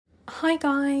Hi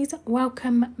guys,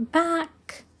 welcome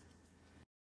back.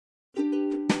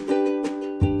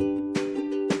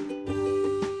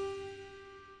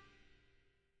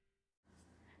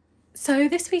 So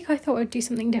this week I thought I'd do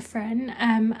something different,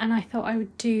 and I thought I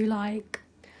would do like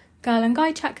girl and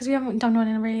guy chat because we haven't done one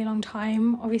in a really long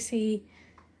time. Obviously,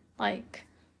 like,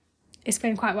 it's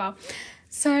been quite a while.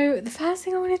 So the first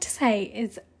thing I wanted to say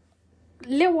is a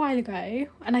little while ago,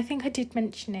 and I think I did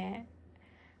mention it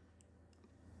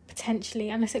potentially,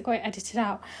 unless it got edited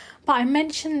out, but I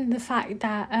mentioned the fact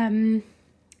that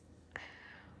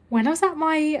when I was at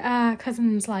my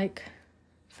cousin's like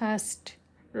first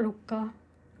Rokha,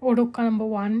 or Rokha number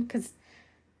one, because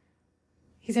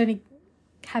he's only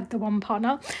had the one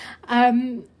partner,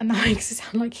 and that makes it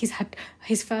sound like he's had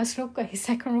his first Rokha, his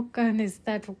second Rokha, and his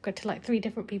third Rokha to like 3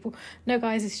 different people. No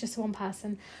guys, it's just one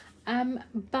person.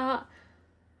 But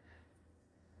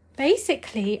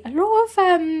basically a lot of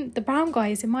the brown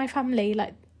guys in my family,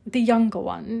 like the younger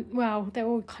one, well, they're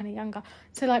all kind of younger,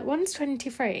 so like one's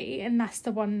 23 and that's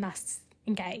the one that's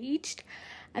engaged,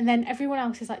 and then everyone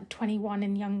else is like 21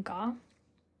 and younger.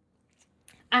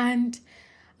 And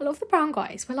a lot of the brown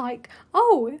guys were like,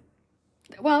 oh,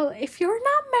 well, if you're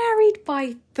not married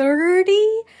by 30,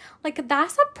 like,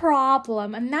 that's a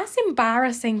problem and that's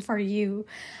embarrassing for you.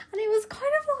 And it was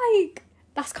kind of like,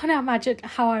 that's kind of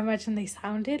how I imagine they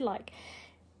sounded. Like,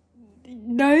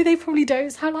 no, they probably don't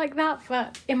sound like that,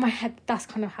 but in my head, that's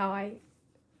kind of how I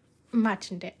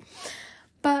imagined it.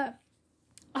 But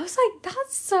I was like,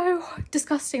 that's so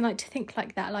disgusting, like, to think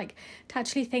like that, like, to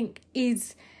actually think,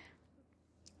 is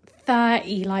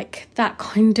 30 like that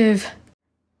kind of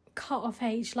cut-off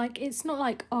age? Like, it's not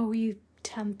like, oh, you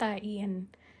turn 30 and,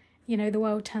 you know, the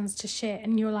world turns to shit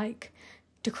and you're like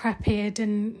decrepit,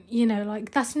 and, you know,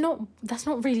 like, that's not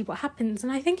really what happens.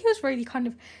 And I think it was really kind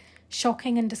of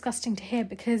shocking and disgusting to hear,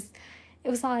 because it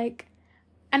was like,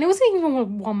 and it wasn't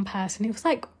even one person, it was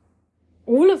like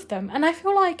all of them. And I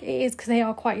feel like it is because they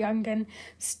are quite young and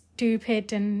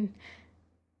stupid and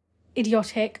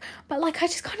idiotic, but like, I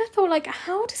just kind of thought, like,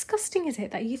 how disgusting is it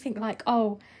that you think like,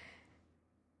 oh,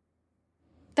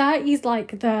 that is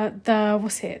like the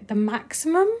what's it, the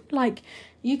maximum? Like,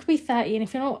 you could be 30, and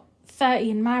if you're not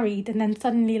 30 and married, and then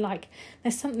suddenly like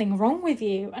there's something wrong with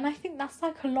you. And I think that's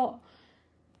like a lot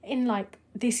in like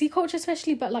DC culture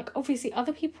especially, but like obviously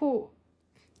other people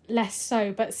less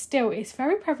so, but still it's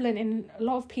very prevalent in a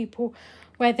lot of people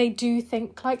where they do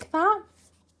think like that.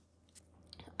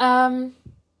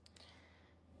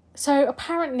 So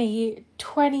apparently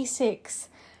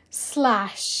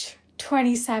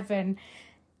 26/27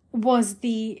 was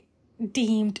the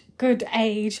deemed good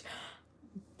age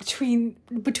between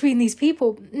these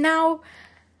people. Now,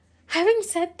 having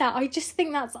said that, I just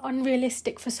think that's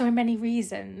unrealistic for so many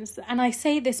reasons. And I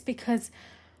say this because,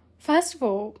 first of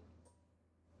all,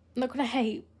 I'm not going to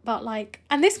hate, but like,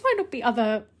 and this might not be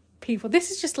other people,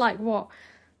 this is just like what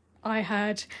I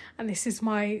heard, and this is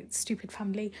my stupid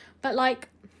family, but like,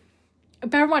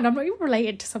 bear in mind, I'm not even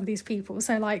related to some of these people,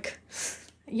 so like,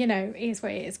 you know, it is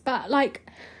what it is. But like,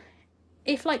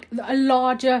 if like a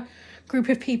larger group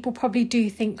of people probably do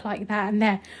think like that, and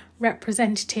they're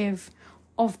representative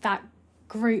of that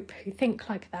group who think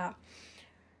like that.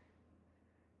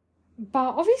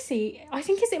 But obviously I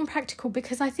think it's impractical,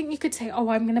 because I think you could say, oh,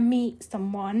 I'm going to meet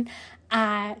someone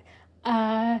at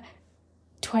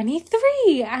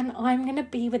 23 and I'm going to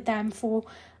be with them for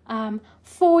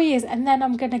 4 years and then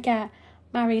I'm going to get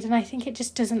married. And I think it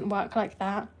just doesn't work like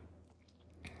that,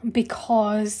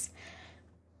 because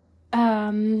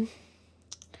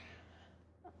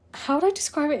how do I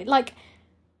describe it? Like,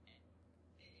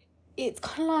 it's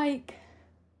kind of like,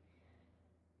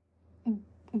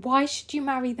 why should you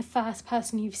marry the first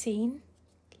person you've seen?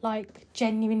 Like,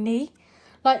 genuinely.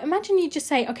 Like, imagine you just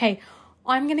say, okay,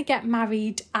 I'm going to get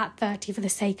married at 30 for the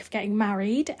sake of getting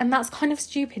married. And that's kind of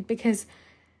stupid, because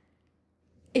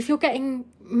if you're getting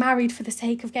married for the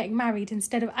sake of getting married,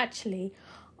 instead of actually,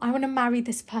 I want to marry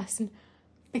this person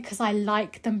because I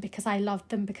like them, because I love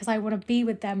them, because I want to be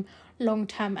with them long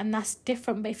term, and that's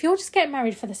different. But if you're just getting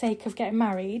married for the sake of getting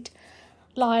married,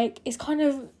 like, it's kind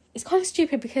of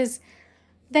stupid, because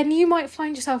then you might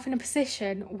find yourself in a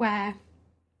position where,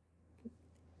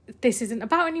 this isn't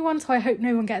about anyone, so I hope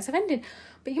no one gets offended,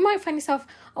 but you might find yourself,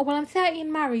 oh, well, I'm 30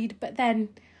 and married, but then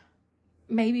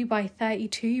maybe by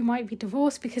 32 you might be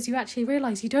divorced, because you actually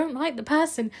realise you don't like the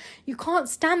person, you can't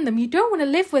stand them, you don't want to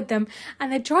live with them, and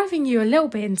they're driving you a little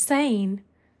bit insane.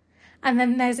 And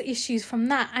then there's issues from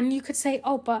that, and you could say,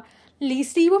 oh, but at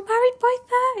least you were married by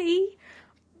 30.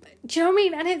 Do you know what I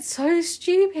mean? And it's so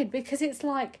stupid, because it's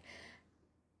like,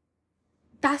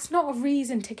 that's not a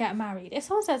reason to get married. If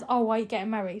someone says, oh, why are you getting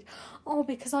married? Oh,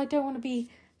 because I don't want to be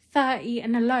 30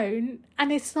 and alone.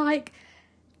 And it's like,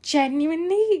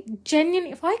 genuinely,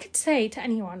 if I could say to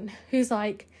anyone who's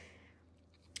like,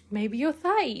 maybe you're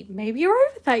 30, maybe you're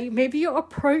over 30, maybe you're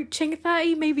approaching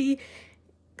 30, maybe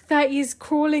 30 is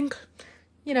crawling,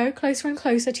 you know, closer and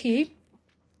closer to you.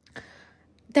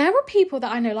 There are people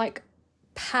that I know, like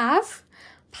Pav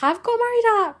got married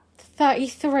at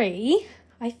 33,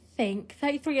 I think.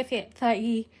 33 or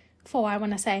 34, I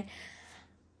want to say.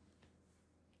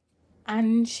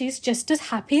 And she's just as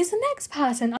happy as the next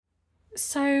person.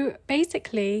 So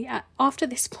basically, after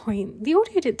this point, the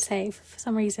audio didn't save for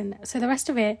some reason. So the rest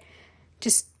of it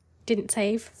just didn't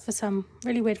save for some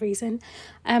really weird reason.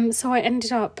 So I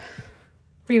ended up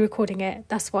re-recording it.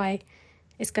 That's why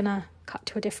it's going to cut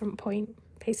to a different point,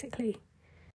 basically.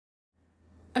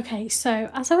 Okay, so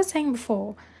as I was saying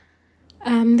before,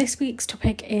 this week's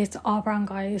topic is Are Brown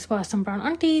Guys Worse than Brown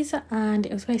Aunties? And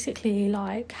it was basically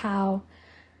like how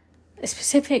a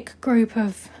specific group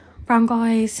of brown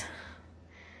guys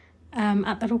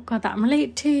at the Rokha that I'm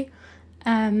related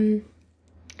to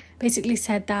basically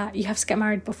said that you have to get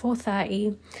married before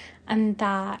 30 and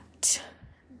that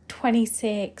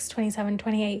 26, 27,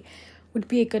 28 would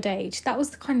be a good age. That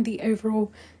was the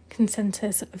overall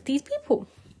consensus of these people.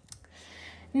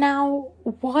 Now,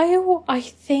 while I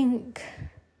think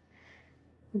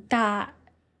that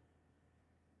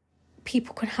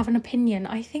people can have an opinion,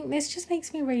 I think this just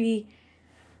makes me really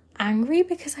angry,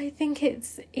 because I think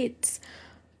it's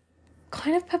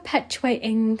kind of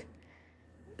perpetuating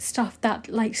stuff that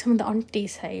like some of the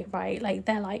aunties say, right? Like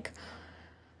they're like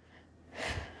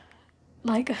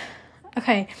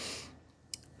okay,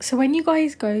 so when you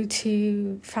guys go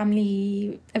to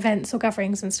family events or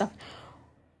gatherings and stuff,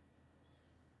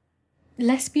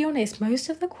 let's be honest, most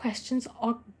of the questions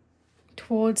are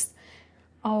towards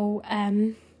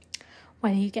when are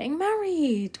you getting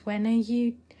married? When are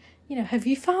you, have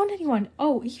you found anyone?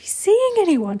 Oh, are you seeing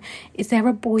anyone? Is there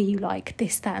a boy you like?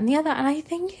 This, that, and the other. And I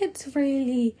think it's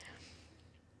really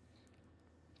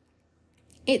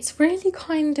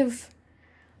kind of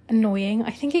annoying.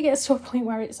 I think it gets to a point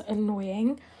where it's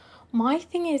annoying. My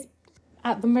thing is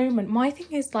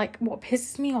like, what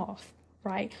pisses me off,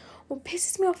 right? What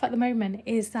pisses me off at the moment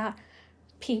is that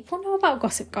people know about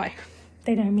Gossip Guy.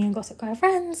 They know me and Gossip Guy are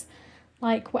friends.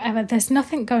 Like, whatever, there's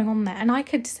nothing going on there. And I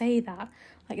could say that,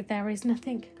 like, there is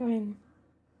nothing going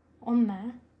on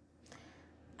there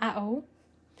at all.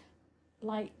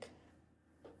 Like,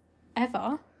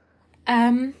 ever.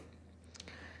 And,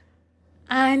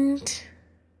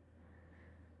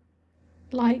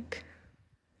 like,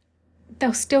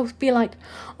 they'll still be like,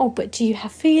 oh, but do you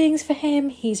have feelings for him?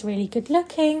 He's really good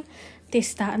looking.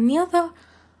 This, that, and the other.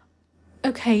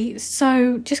 Okay,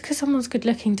 so just because someone's good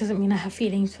looking doesn't mean I have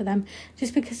feelings for them.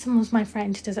 Just because someone's my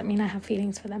friend doesn't mean I have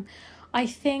feelings for them. I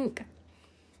think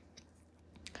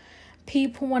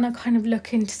people want to kind of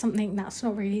look into something that's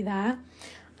not really there.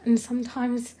 And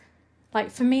sometimes,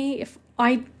 like for me, if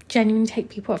I genuinely take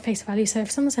people at face value, so if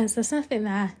someone says there's nothing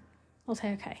there, I'll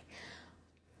say okay.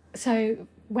 So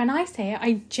when I say it,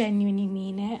 I genuinely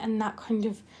mean it, and that kind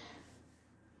of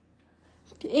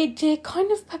it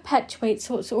kind of perpetuates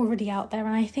what's already out there.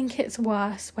 And I think it's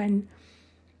worse when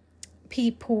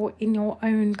people in your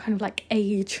own kind of like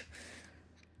age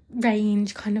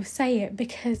range kind of say it,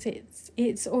 because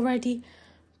it's already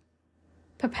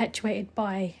perpetuated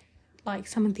by like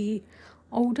some of the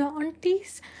older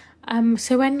aunties.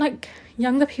 So when like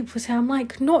younger people say, I'm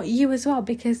like, not you as well,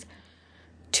 because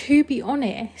to be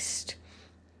honest,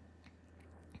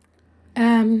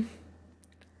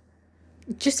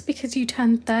 just because you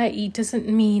turn 30 doesn't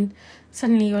mean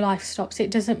suddenly your life stops.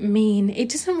 It doesn't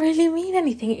really mean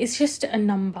anything. It's just a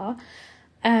number.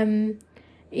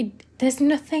 There's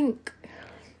nothing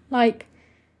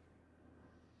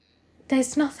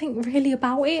really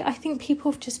about it. I think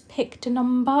people have just picked a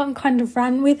number and kind of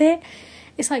ran with it.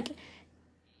 It's like,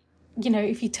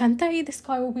 if you turn 30, the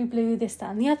sky will be blue, this,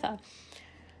 that, and the other.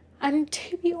 And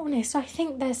to be honest, I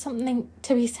think there's something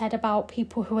to be said about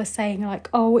people who are saying like,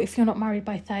 oh, if you're not married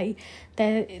by 30,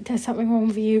 there's something wrong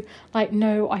with you. Like,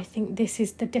 no, I think this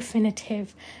is the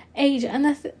definitive age. And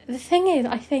the thing is,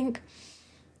 I think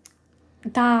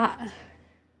that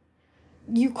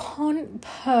you can't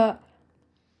put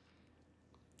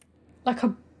like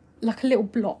a little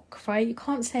block, right? You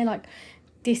can't say like,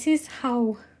 this is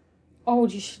how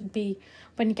old you should be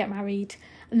when you get married,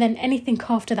 and then anything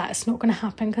after that, it's not going to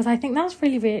happen, because I think that's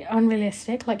really, really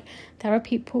unrealistic. Like, there are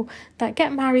people that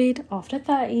get married after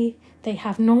 30, they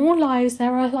have normal lives.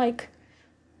 There are like,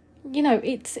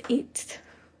 it's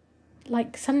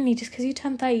like suddenly just because you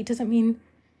turn 30 doesn't mean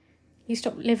you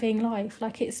stop living life.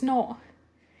 Like, it's not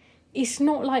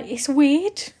like, it's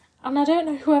weird. And I don't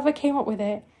know whoever came up with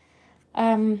it.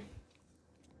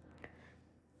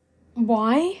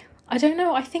 Why? I don't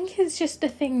know. I think it's just a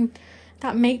thing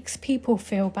that makes people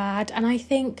feel bad. And I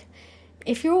think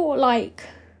if you're like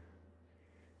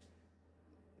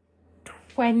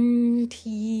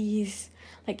 20s,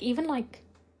 like even like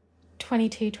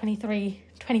 22, 23,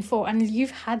 24, and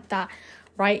you've had that,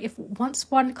 right? If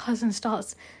once one cousin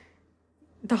starts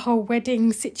the whole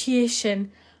wedding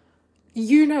situation,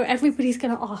 you know everybody's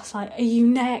going to ask, like, are you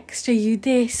next? Are you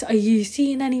this? Are you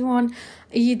seeing anyone?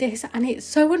 Are you this? And it's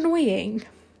so annoying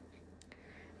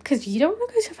because you don't want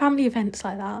to go to family events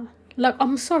like that. Like,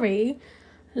 I'm sorry,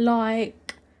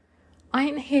 like, I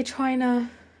ain't here trying to,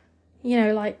 you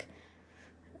know, like,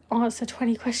 answer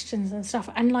 20 questions and stuff.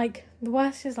 And, like, the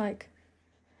worst is, like,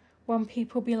 when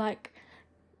people be like,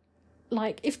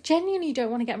 if genuinely you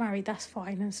don't want to get married, that's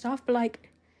fine and stuff. But, like,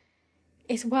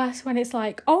 it's worse when it's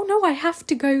like, oh, no, I have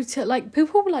to go to, like,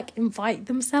 people will, like, invite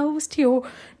themselves to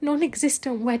your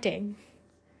non-existent wedding.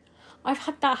 I've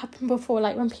had that happen before,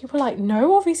 like, when people are like,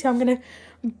 no, obviously I'm going to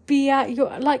be at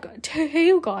your, like, to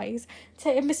who, guys? To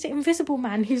Mr. Invisible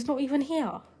Man who's not even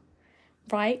here,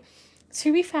 right?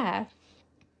 To be fair,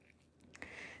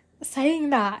 saying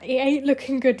that, it ain't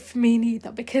looking good for me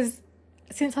neither, because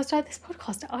since I started this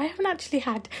podcast, I haven't actually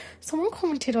had someone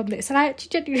commented on this, and I actually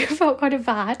genuinely felt kind of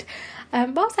bad.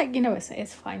 But I was like, you know,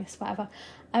 it's fine, it's whatever.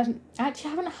 I actually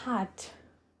haven't had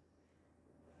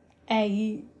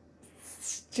a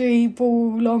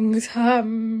stable,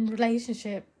 long-term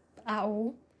relationship at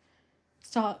all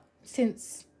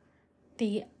since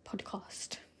the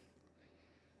podcast,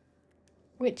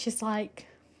 which is like,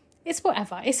 it's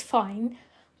whatever, it's fine,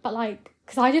 but like,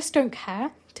 because I just don't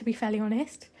care, to be fairly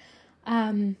honest.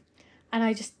 And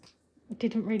I just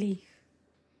didn't really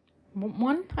want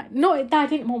one. Not that I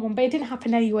didn't want one, but it didn't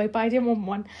happen anyway, but I didn't want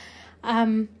one.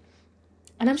 And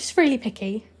I'm just really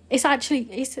picky. It's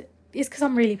because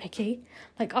I'm really picky.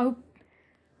 Like, I'm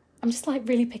just like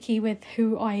really picky with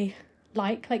who I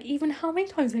like. Like, even how many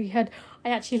times have you heard I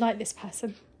actually like this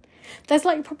person? There's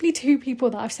like probably 2 people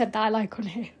that I've said that I like on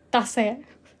here. That's it.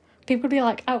 People be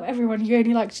like, oh, everyone, you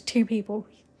only liked 2 people.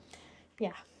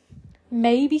 Yeah.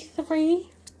 Maybe 3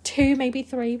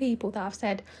 people that I've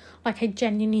said, like, I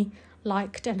genuinely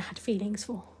liked and had feelings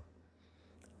for.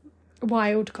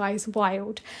 Wild, guys,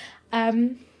 wild.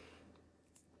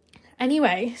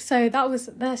 Anyway, so let's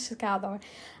just get out of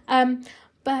the way.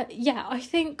 But yeah, I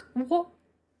think what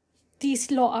these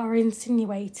lot are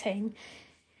insinuating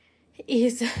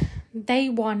is they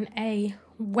want a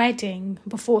wedding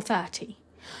before 30.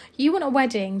 You want a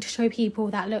wedding to show people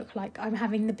that, look, like, I'm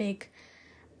having the big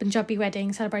Punjabi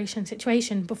wedding celebration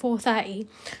situation before 30,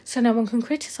 so no one can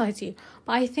criticise you.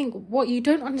 But I think what you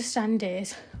don't understand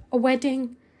is a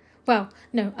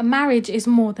marriage is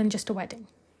more than just a wedding.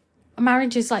 A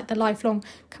marriage is like the lifelong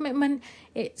commitment.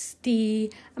 It's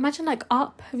imagine like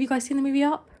Up. Have you guys seen the movie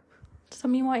Up?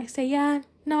 Some of you might say yeah,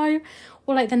 no.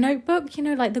 Or like The Notebook, you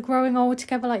know, like the growing old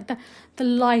together, like the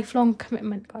lifelong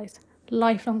commitment, guys.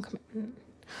 Lifelong commitment.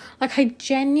 Like, I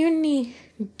genuinely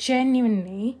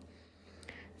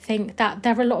think that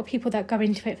there are a lot of people that go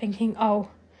into it thinking, oh,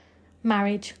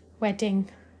 marriage, wedding,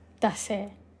 that's it.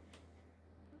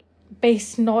 But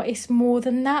it's not. It's more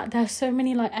than that. There's so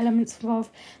many like elements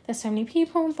involved. There's so many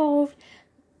people involved.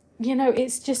 You know,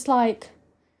 it's just like,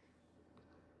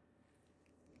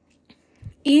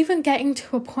 even getting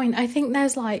to a point, I think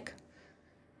there's like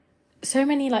so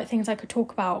many like things I could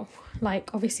talk about.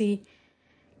 Like, obviously,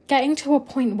 getting to a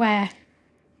point where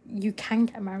you can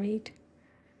get married,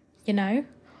 you know.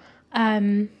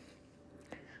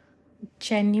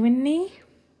 Genuinely,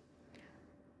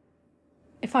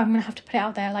 if I'm gonna have to put it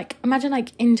out there, like, imagine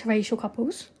like interracial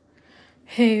couples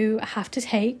who have to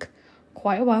take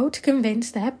quite a while to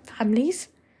convince their families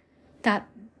that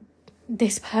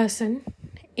this person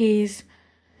is,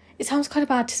 it sounds kind of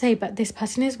bad to say, but this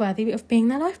person is worthy of being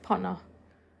their life partner.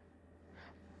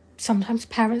 Sometimes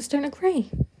parents don't agree.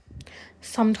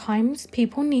 Sometimes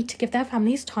people need to give their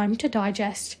families time to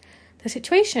digest the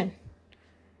situation,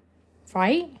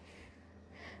 right?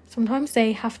 Sometimes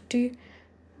they have to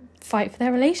fight for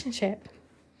their relationship.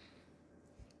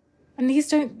 And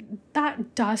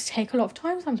that does take a lot of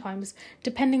time sometimes,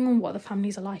 depending on what the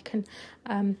families are like and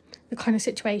the kind of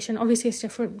situation. Obviously, it's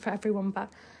different for everyone,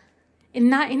 but in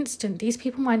that instant, these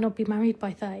people might not be married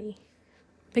by 30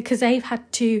 because they've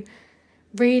had to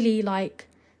really, like,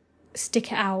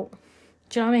 stick it out.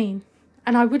 Do you know what I mean?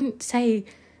 And I wouldn't say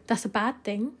that's a bad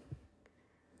thing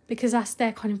because that's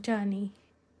their kind of journey.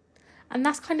 And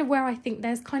that's kind of where I think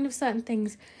there's kind of certain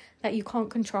things that you can't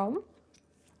control.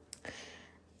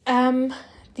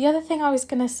 The other thing I was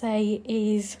going to say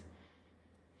is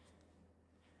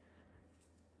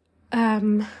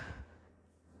a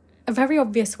very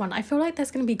obvious one. I feel like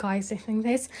there's going to be guys listening to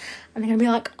this and they're going to be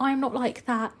like, I'm not like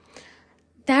that.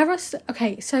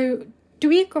 Okay, so do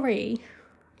we agree,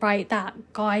 right,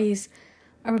 that guys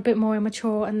are a bit more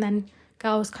immature and then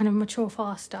girls kind of mature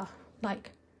faster?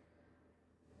 Like,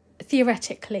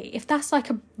 theoretically, if that's like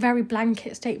a very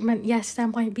blanket statement, yes, there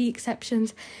might be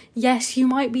exceptions. Yes, you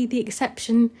might be the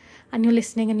exception and you're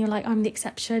listening and you're like, I'm the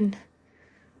exception,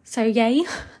 so yay.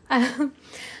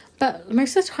 But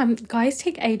most of the time guys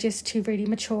take ages to really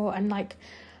mature and like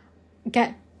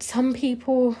some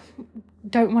people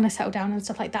don't want to settle down and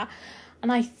stuff like that.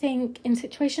 And I think in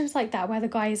situations like that where the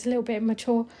guy is a little bit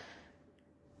immature,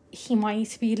 he might need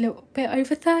to be a little bit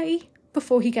over 30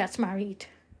 before he gets married.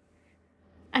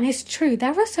 And it's true,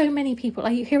 there are so many people,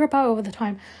 like, you hear about it all the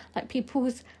time, like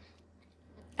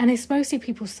and it's mostly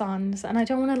people's sons, and I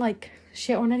don't want to like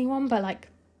shit on anyone, but like,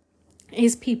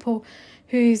 is people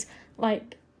whose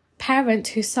like parent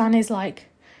whose son is like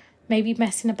maybe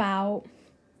messing about,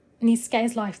 needs to get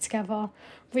his life together,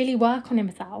 really work on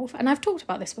himself. And I've talked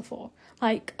about this before,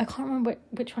 like, I can't remember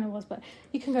which one it was, but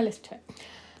you can go listen to it.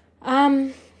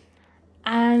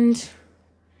 And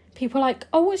people are like,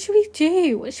 oh, what should we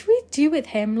do with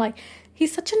him? Like,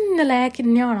 he's such a nalek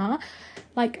and nyana,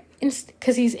 like,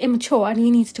 because he's immature and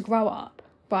he needs to grow up,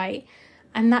 right?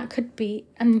 And that could be,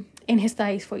 and in his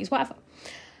 30s, 40s, whatever.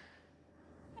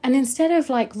 And instead of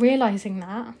like realising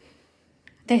that,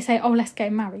 they say, oh, let's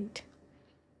get married.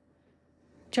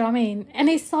 Do you know what I mean? And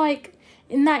it's like,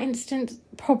 in that instance,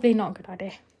 probably not a good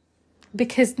idea.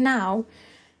 Because now,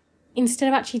 instead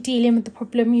of actually dealing with the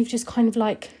problem, you've just kind of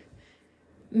like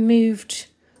moved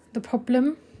the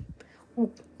problem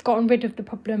or gotten rid of the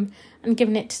problem and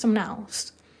given it to someone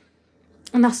else.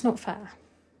 And that's not fair,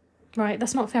 right?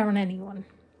 That's not fair on anyone.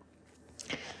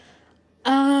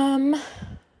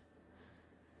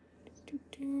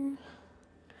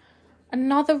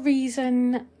 Another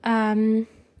reason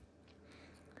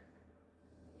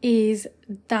is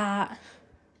that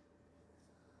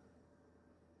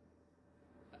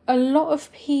a lot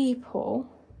of people,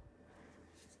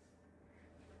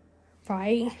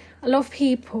 right? A lot of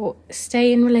people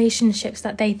stay in relationships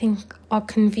that they think are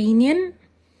convenient.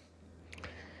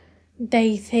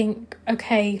 They think,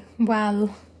 okay,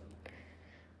 well,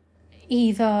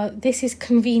 either this is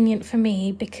convenient for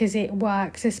me because it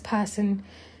works, this person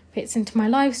fits into my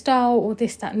lifestyle, or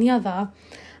this, that, and the other,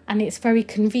 and it's very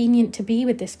convenient to be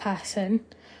with this person,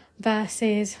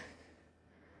 versus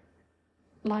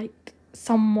like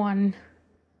someone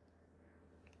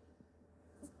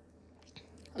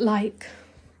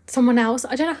else.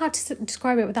 I don't know how to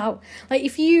describe it without, like,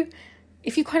 if you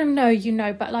kind of know, you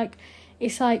know, but like,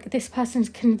 it's like this person's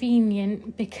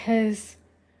convenient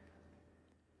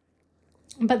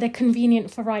but they're convenient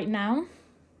for right now,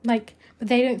 like, but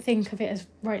they don't think of it as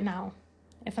right now,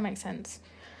 if that makes sense.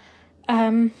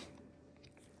 A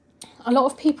lot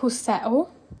of people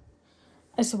settle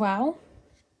as well,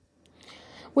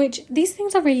 which these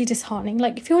things are really disheartening.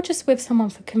 Like, if you're just with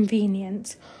someone for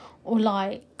convenience, or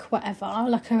like whatever,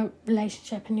 like a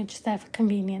relationship, and you're just there for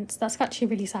convenience, that's actually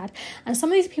really sad. And some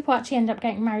of these people actually end up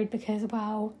getting married because,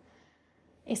 well,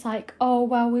 it's like, oh,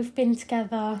 well, we've been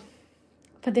together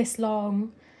for this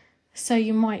long, so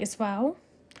you might as well,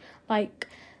 like,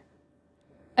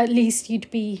 at least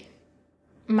you'd be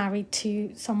married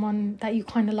to someone that you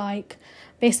kind of like.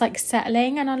 But it's like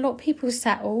settling, and a lot of people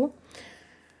settle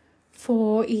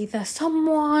for either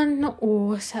someone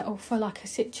or settle for like a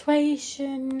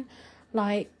situation,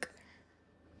 like,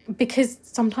 because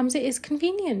sometimes it is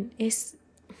convenient. It's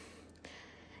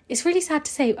really sad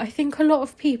to say. I think a lot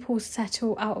of people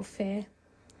settle out of fear,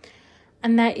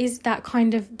 and there's that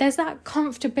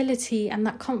comfortability and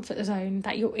that comfort zone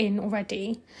that you're in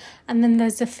already, and then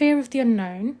there's a fear of the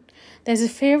unknown, there's a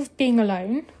fear of being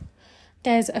alone,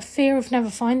 there's a fear of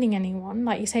never finding anyone.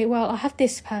 Like, you say, well, I have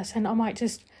this person, I might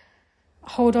just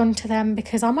hold on to them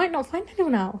because I might not find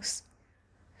anyone else,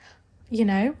 you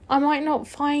know, I might not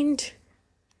find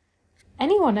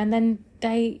anyone, and then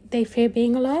they fear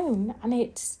being alone, and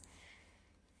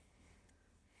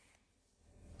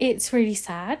it's really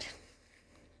sad.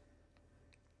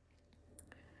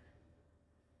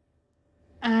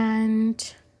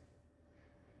 And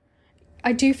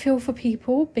I do feel for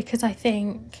people, because I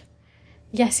think,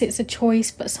 yes, it's a choice,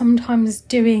 but sometimes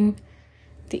doing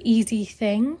the easy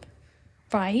thing,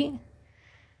 right?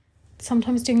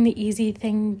 Sometimes doing the easy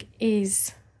thing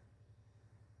is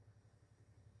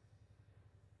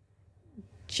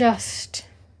just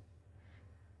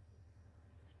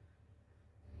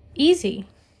easy.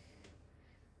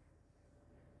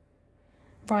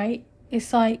 right?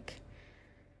 It's like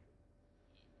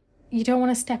you don't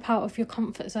want to step out of your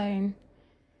comfort zone.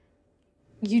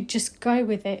 You just go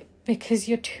with it because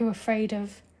you're too afraid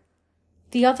of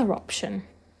the other option.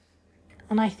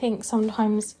 And I think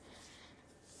sometimes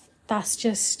that's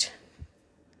just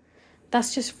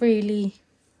really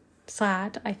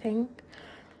sad, I think.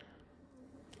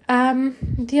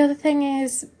 The other thing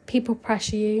is people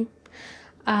pressure you.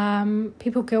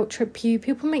 People guilt trip you.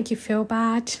 People make you feel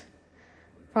bad,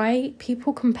 right?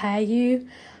 People compare you.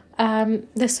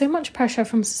 There's so much pressure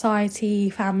from society,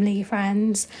 family,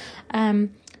 friends,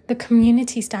 the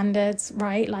community standards,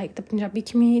 right? Like the Punjabi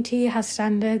community has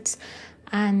standards,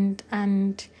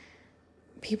 and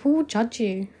people will judge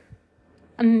you.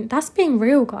 And that's being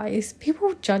real, guys.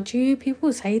 People judge you.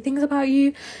 People say things about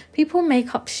you. People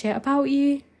make up shit about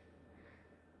you.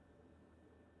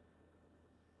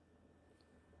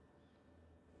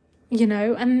 You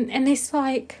know, and it's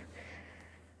like,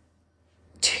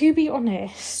 to be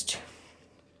honest,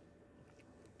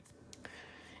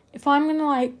 if I'm gonna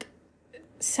like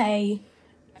say,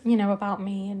 you know, about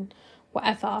me and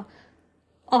whatever,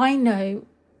 I know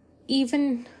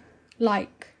even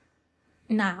like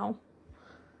now,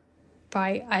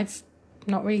 right, I've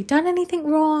not really done anything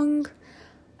wrong.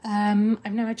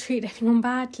 I've never treated anyone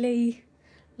badly.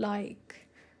 Like,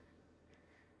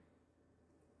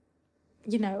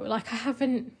 you know, like I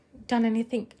haven't done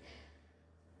anything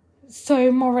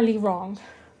so morally wrong.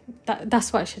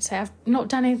 That's what I should say. I've not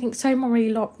done anything so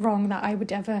morally wrong that I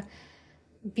would ever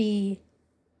be,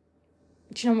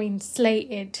 do you know what I mean,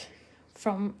 slated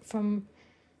from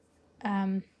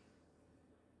kind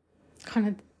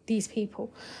of these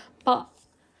people. But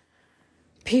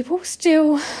people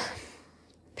still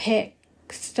pick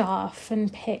stuff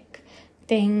and pick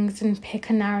things and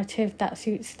pick a narrative that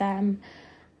suits them.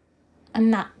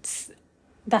 And that's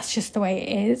just the way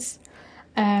it is.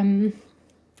 And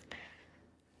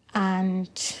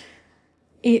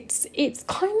it's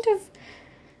kind of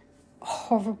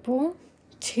horrible,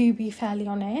 to be fairly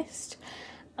honest.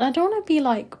 And I don't want to be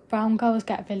like, brown girls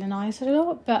get villainized a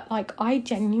lot, but like I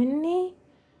genuinely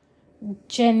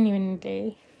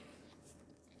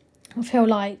feel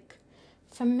like,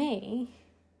 for me,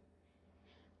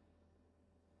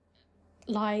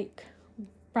 like,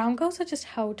 brown girls are just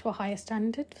held to a higher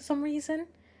standard for some reason.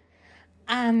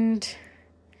 And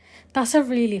that's a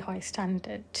really high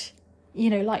standard, you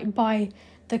know, like by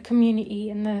the community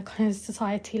and the kind of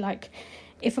society. Like,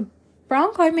 if a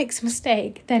brown guy makes a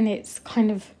mistake, then it's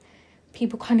kind of,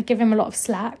 people kind of give him a lot of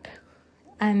slack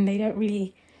and they don't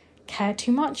really care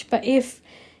too much. But if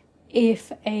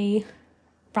a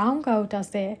brown girl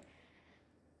does it,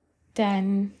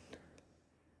 then,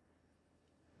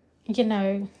 you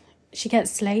know, she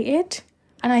gets slated.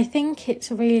 And I think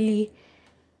it's really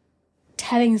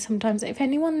telling sometimes, if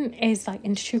anyone is like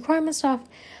into true crime and stuff,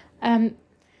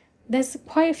 there's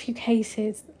quite a few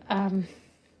cases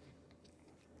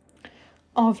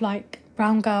of like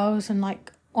brown girls and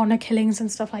like honour killings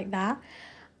and stuff like that.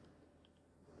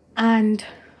 And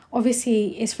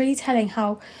obviously it's really telling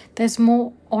how there's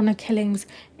more honour killings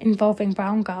involving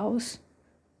brown girls,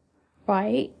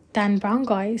 right, than brown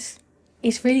guys.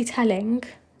 It's really telling,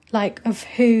 like, of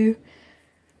who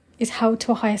is held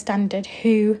to a higher standard,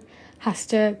 who has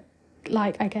to,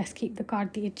 like, I guess, keep the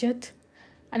guard the idiot.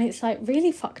 And it's, like,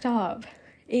 really fucked up.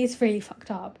 It is really fucked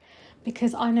up.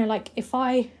 Because I know, like, if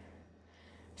I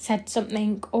said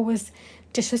something or was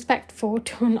disrespectful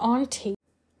to an auntie,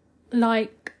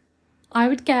 like, I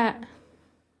would get,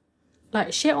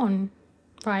 like, shit on,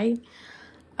 right?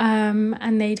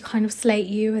 And they'd kind of slate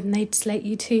you, and they'd slate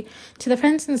you to the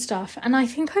friends and stuff. And I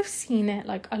think I've seen it,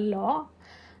 like, a lot.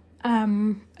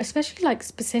 Especially, like,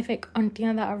 specific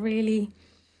aunties that are really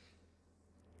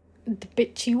the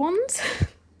bitchy ones.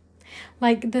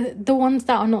 Like, the ones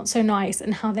that are not so nice,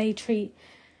 and how they treat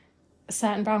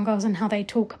certain brown girls and how they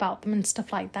talk about them and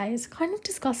stuff like that is kind of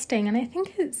disgusting. And I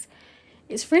think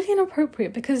it's really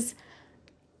inappropriate because,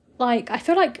 like, I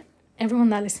feel like everyone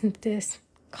that listens to this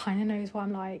kind of knows what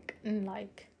I'm like, and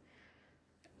like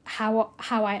how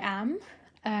I am.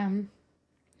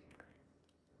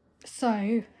 So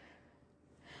I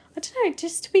don't know,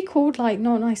 just to be called like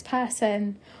not a nice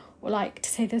person, or like to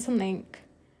say there's something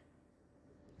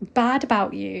bad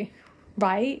about you,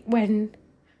 right, when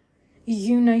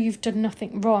you know you've done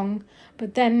nothing wrong,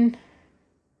 but then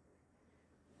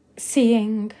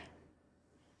seeing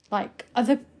like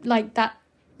other, like that,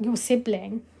 your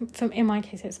sibling, in my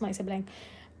case it's my sibling,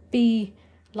 be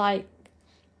like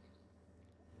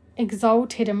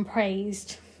exalted and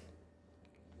praised.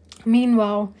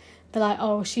 Meanwhile, they're like,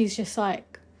 oh, she's just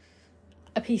like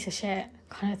a piece of shit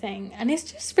kind of thing. And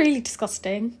it's just really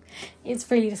disgusting. It's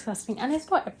really disgusting. And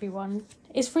it's not everyone.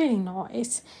 It's really not.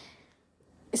 It's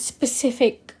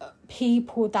specific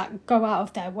people that go out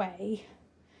of their way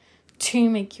to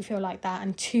make you feel like that,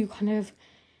 and to kind of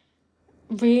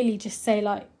really just say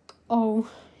like, oh,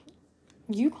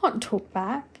 you can't talk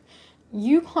back,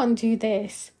 you can't do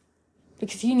this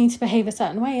because you need to behave a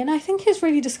certain way. And I think it's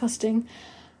really disgusting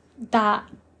that,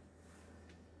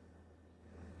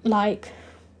 like,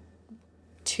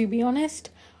 to be honest,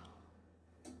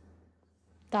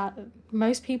 that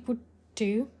most people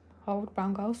do hold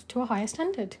brown girls to a higher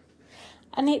standard.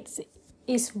 And it's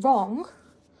wrong,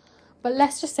 but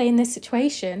let's just say in this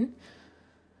situation,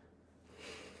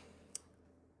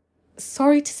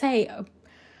 sorry to say, a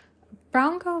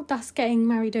brown girl that's getting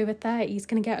married over 30 is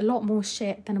going to get a lot more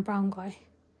shit than a brown guy.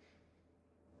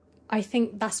 I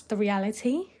think that's the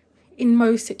reality in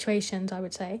most situations, I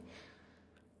would say.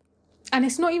 And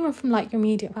it's not even from like your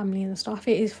immediate family and stuff.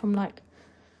 It is from like,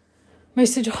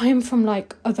 most of the time, from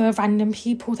like other random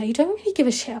people that you don't really give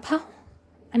a shit about.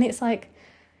 And it's like,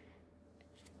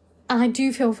 and I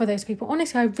do feel for those people.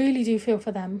 Honestly, I really do feel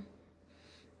for them.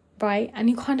 Right? And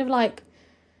you kind of like,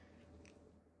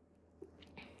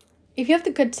 if you have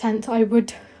the good sense, I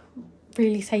would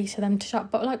really say to them to shut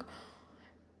up. But like,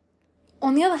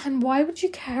 on the other hand, why would you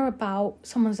care about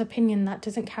someone's opinion that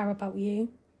doesn't care about you?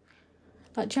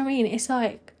 Like, do you know what I mean? It's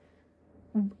like,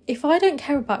 if I don't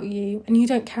care about you and you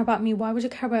don't care about me, why would you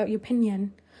care about your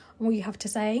opinion and what you have to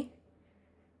say?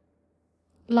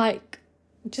 Like,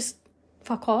 just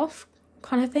fuck off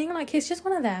kind of thing. Like, it's just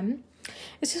one of them.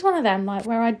 It's just one of them, like,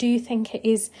 where I do think it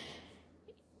is,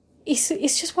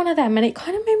 it's just one of them. And it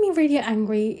kind of made me really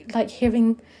angry, like,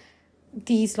 hearing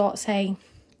these lot say,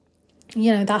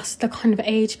 you know, that's the kind of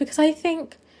age, because I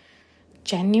think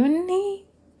genuinely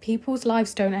people's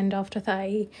lives don't end after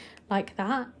 30 like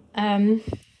that.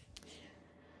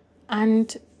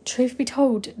 And truth be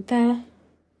told,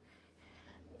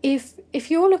 if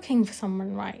you're looking for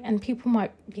someone, right, and people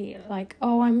might be like,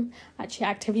 oh, I'm actually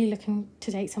actively looking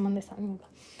to date someone, this, that, and the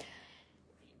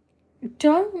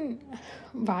other.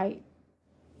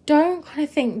 Don't kind of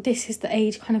think this is the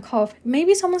age kind of cutoff.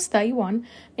 Maybe someone's 31,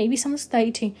 maybe someone's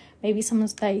 32, maybe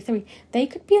someone's 33. They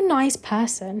could be a nice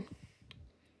person,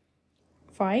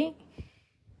 right?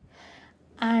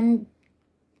 And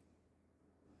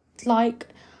like,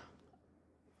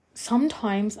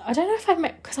 sometimes, I don't know if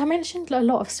because I mentioned a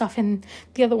lot of stuff in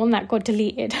the other one that got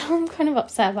deleted. I'm kind of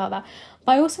upset about that.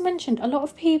 But I also mentioned a lot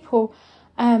of people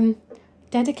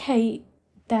dedicate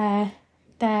their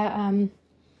 20s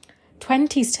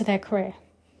to their career,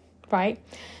 right?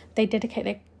 They dedicate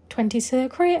their 20s to their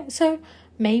career. So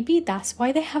maybe that's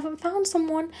why they haven't found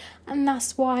someone, and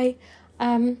that's why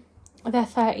they're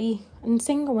 30 and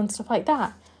single and stuff like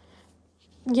that.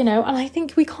 You know, and I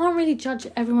think we can't really judge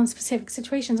everyone's specific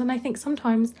situations. And I think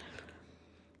sometimes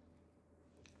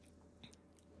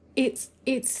it's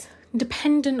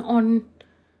dependent on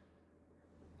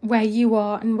where you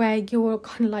are and where your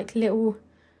kind of like little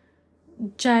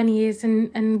journey is,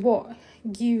 and what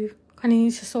you kind of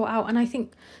need to sort out. And I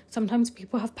think sometimes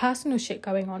people have personal shit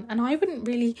going on, and I wouldn't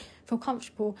really feel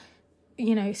comfortable,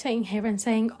 you know, sitting here and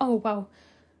saying, oh, well,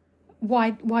 why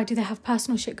do they have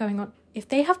personal shit going on? If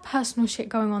they have personal shit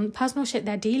going on, personal shit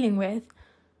they're dealing with,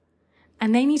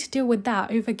 and they need to deal with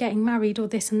that over getting married or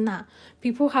this and that.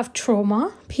 People have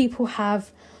trauma. People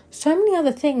have so many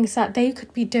other things that they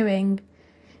could be doing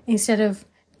instead of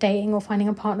dating or finding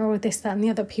a partner or this, that, and the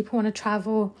other. People want to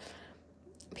travel.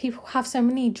 People have so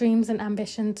many dreams and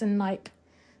ambitions and like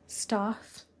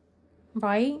stuff,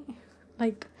 right?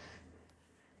 Like,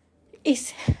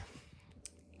 it's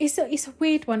a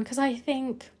weird one, because I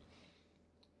think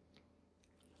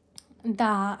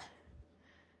that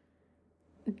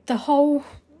the whole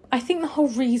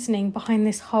reasoning behind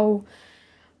this whole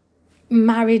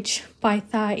marriage by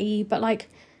 30, but like,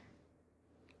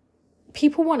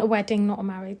 people want a wedding, not a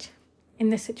marriage in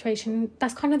this situation.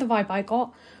 That's kind of the vibe I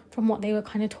got from what they were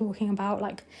kind of talking about.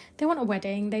 Like, they want a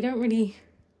wedding. They don't really,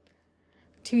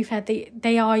 to be fair,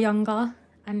 they are younger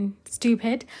and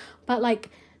stupid, but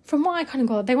like, from what I kind of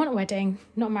got, they want a wedding,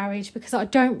 not marriage, because I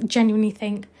don't genuinely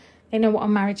think they know what a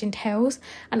marriage entails.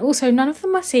 And also, none of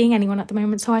them are seeing anyone at the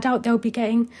moment, so I doubt they'll be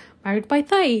getting married by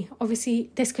 30.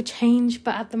 Obviously, this could change,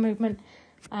 but at the moment,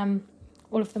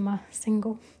 all of them are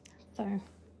single. So,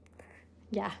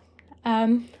 yeah.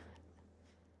 But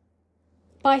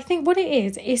I think what it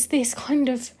is this kind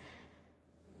of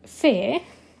fear,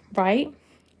 right?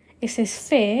 It's this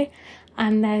fear,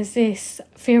 and there's this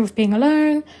fear of being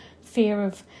alone, fear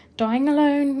of dying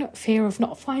alone, fear of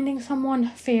not finding someone,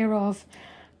 fear of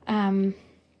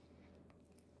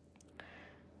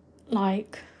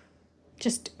like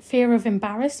just fear of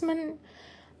embarrassment,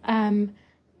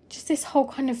 just this whole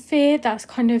kind of fear that's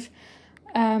kind of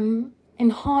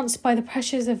enhanced by the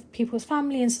pressures of people's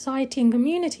family and society and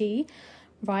community,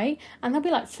 right? And they'll be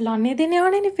like, Flane de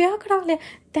nyane ne vyah kara liya,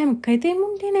 Demke de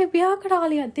munde ne vyah kara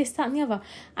liya, this, that and the other.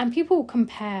 And people will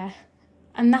compare,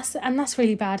 and that's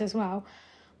really bad as well.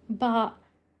 But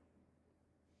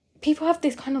people have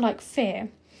this kind of like fear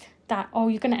that, oh,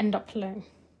 you're going to end up alone.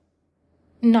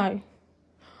 No.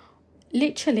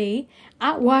 Literally,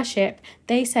 at worship,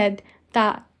 they said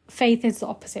that faith is the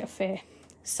opposite of fear.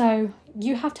 So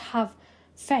you have to have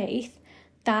faith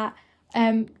that,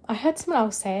 I heard someone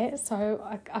else say it, so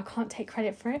I can't take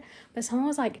credit for it, but someone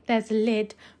was like, there's a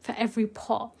lid for every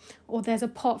pot, or there's a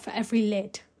pot for every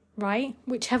lid, right?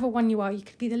 Whichever one you are, you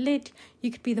could be the lid,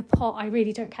 you could be the pot, I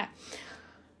really don't care.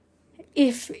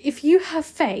 If you have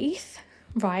faith,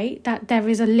 right, that there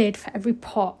is a lid for every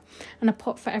pot and a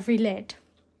pot for every lid,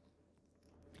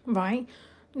 right,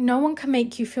 no one can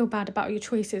make you feel bad about your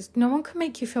choices. No one can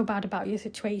make you feel bad about your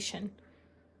situation,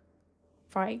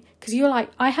 right? Because you're like,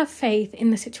 I have faith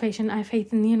in the situation, I have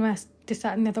faith in the universe, this,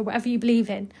 that and the other, whatever you believe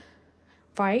in,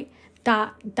 right?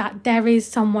 That there is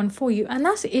someone for you. And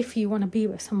that's if you want to be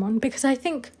with someone, because I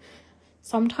think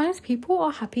sometimes people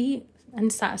are happy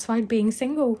and satisfied being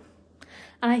single.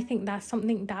 And I think that's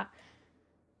something that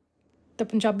the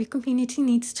Punjabi community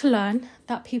needs to learn,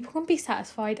 that people can be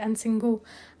satisfied and single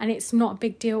and it's not a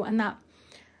big deal, and that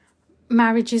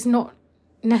marriage is not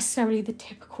necessarily the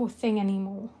typical thing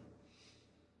anymore.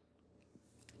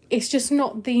 It's just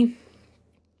not the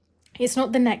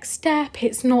next step.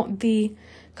 It's not the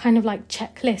kind of like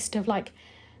checklist of like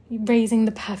raising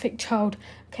the perfect child.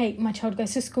 Okay, my child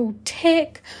goes to school,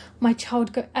 tick. My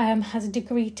child has a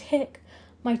degree, tick.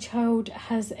 My child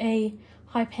has a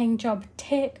high-paying job,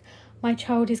 tick. My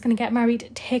child is going to get married,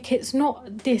 tick. It's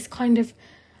not this kind of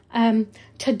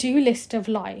to-do list of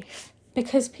life,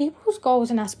 because people's goals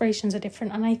and aspirations are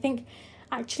different. And I think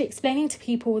actually explaining to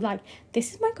people like,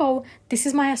 this is my goal, this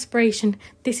is my aspiration,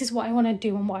 this is what I want to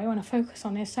do and what I want to focus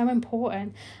on is so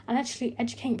important. And actually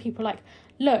educating people like,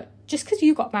 look, just because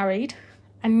you got married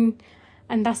and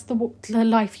that's the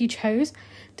life you chose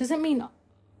doesn't mean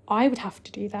I would have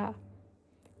to do that.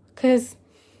 Because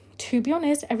to be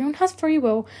honest, everyone has free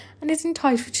will and is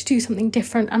entitled to do something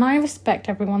different, and I respect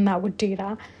everyone that would do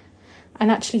that and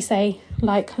actually say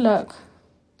like, look,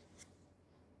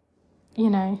 you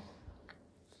know,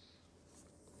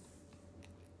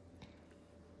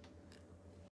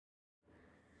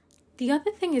 the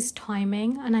other thing is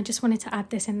timing, and I just wanted to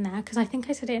add this in there because I think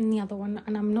I said it in the other one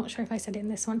and I'm not sure if I said it in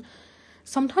this one.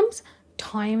 Sometimes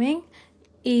timing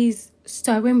is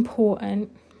so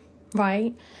important,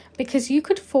 right? Because you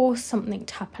could force something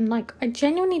to happen. Like, I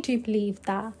genuinely do believe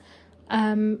that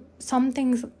some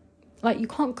things, like, you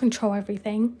can't control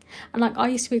everything. And like, I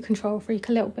used to be a control freak,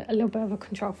 a little bit of a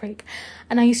control freak,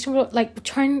 and I used to like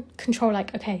try and control,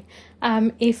 like, okay,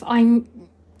 if I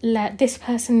let this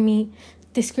person meet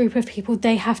this group of people,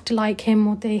 they have to like him,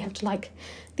 or they have to like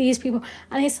these people.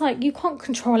 And it's like, you can't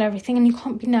control everything, and you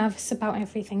can't be nervous about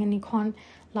everything, and you can't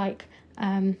like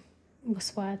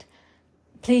what's the word,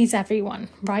 please everyone,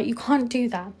 right? You can't do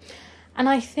that. And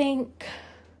I think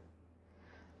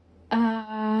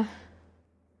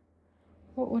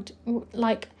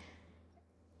like,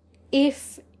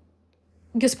 if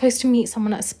you're supposed to meet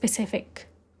someone at a specific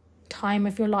time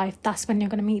of your life, that's when you're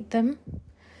going to meet them.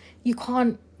 You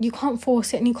can't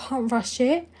force it, and you can't rush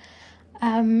it.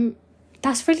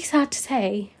 That's really sad to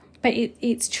say, but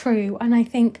it's true. And I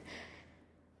think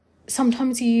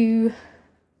sometimes you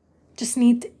just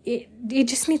need it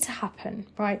just needs to happen,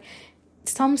 right?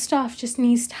 Some stuff just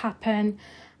needs to happen,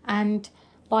 and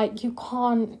like, you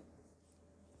can't,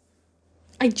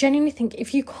 I genuinely think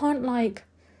if you can't like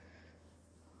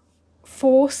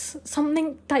force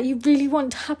something that you really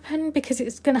want to happen, because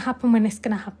it's going to happen when it's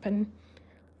going to happen.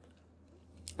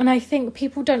 And I think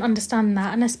people don't understand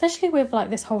that, and especially with like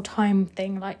this whole time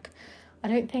thing, like, I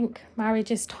don't think marriage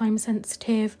is time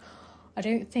sensitive. I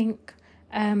don't think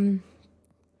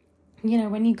you know,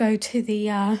 when you go to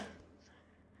the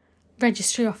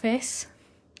registry office,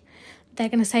 they're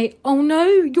going to say, oh no,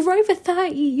 you're over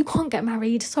 30, you can't get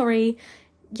married, sorry.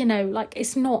 You know, like,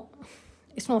 it's not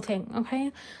a thing,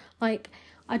 okay? Like,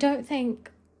 I don't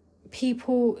think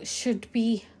people should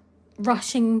be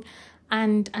rushing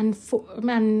and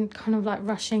kind of like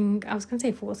rushing, I was going to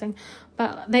say forcing,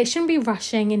 but they shouldn't be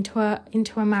rushing into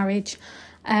a marriage,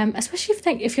 especially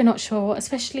if you're not sure,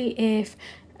 especially if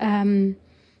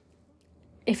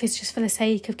it's just for the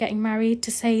sake of getting married,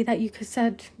 to say that you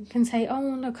can say, oh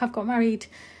look, I've got married,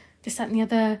 this, that and the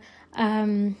other,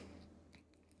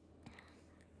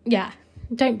 yeah,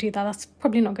 don't do that. That's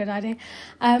probably not a good idea.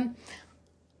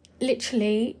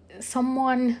 Literally,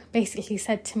 someone basically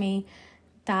said to me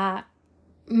that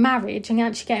marriage and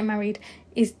actually getting married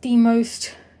is the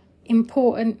most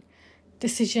important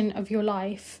decision of your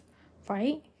life,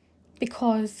 right?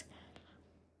 Because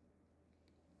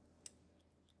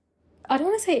I don't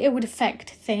want to say it would affect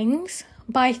things,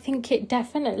 but I think it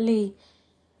definitely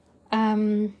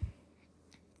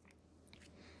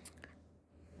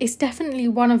it's definitely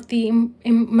one of the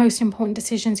most important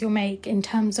decisions you'll make in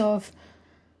terms of,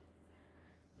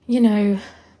 you know,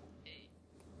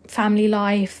 family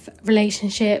life,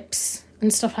 relationships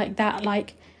and stuff like that.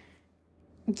 Like,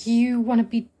 you want to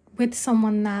be with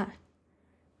someone that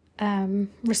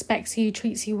respects you,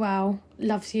 treats you well,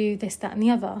 loves you, this, that and the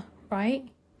other, right?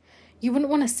 You wouldn't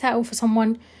want to settle for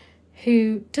someone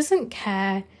who doesn't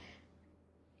care,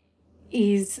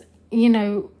 is, you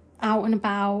know, out and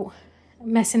about,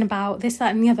 messing about, this,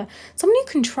 that and the other. Someone you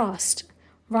can trust,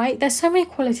 right? There's so many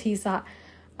qualities that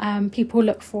people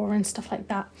look for and stuff like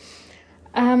that.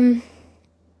 And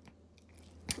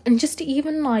just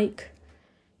even like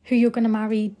who you're going to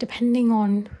marry, depending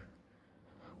on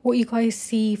what you guys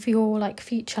see for your like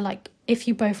future, like if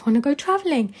you both want to go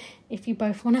traveling, if you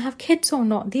both want to have kids or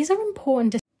not. These are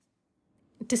important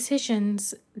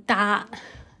decisions that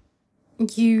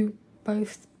you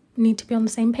both need to be on the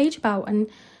same page about. And,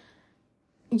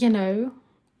 you know,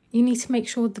 you need to make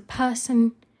sure the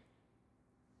person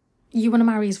you want to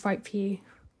marry is right for you,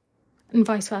 and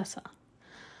vice versa.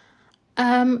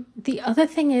 The other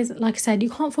thing is, like I said, you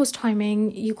can't force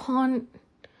timing. You can't,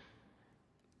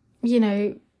 you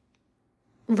know,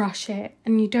 rush it.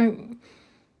 And you don't,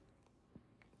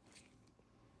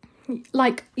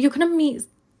 like, you're going to meet,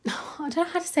 I don't know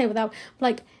how to say it without,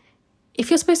 like, if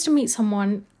you're supposed to meet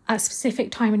someone at a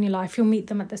specific time in your life, you'll meet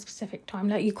them at the specific time.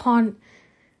 Like, you can't,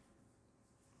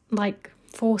 like,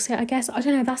 force it, I guess. I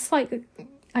don't know, that's, like,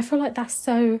 I feel like that's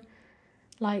so,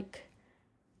 like,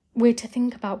 weird to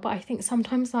think about, but I think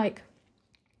sometimes, like,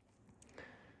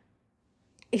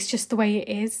 it's just the way it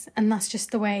is, and that's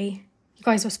just the way you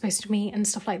guys were supposed to meet and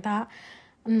stuff like that.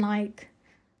 And, like,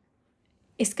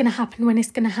 it's going to happen when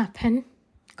it's going to happen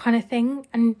kind of thing.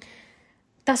 And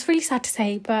that's really sad to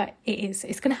say, but it is.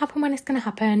 It's going to happen when it's going to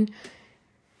happen.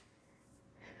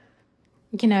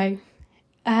 You know.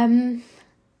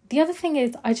 The other thing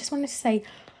is, I just wanted to say,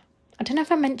 I don't know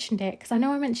if I mentioned it, because I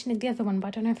know I mentioned it the other one, but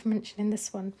I don't know if I mentioned it in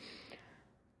this one.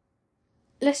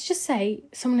 Let's just say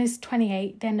someone is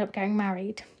 28, they end up getting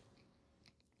married.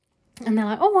 And they're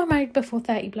like, oh, I married before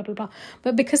 30, blah, blah, blah.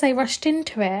 But because they rushed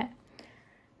into it,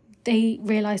 they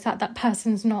realise that that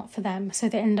person's not for them. So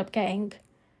they end up getting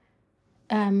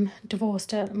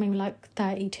divorced at maybe like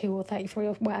 32 or 33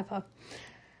 or whatever.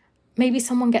 Maybe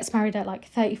someone gets married at like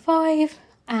 35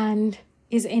 and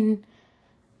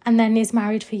then is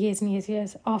married for years and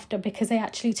years after, because they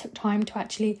actually took time to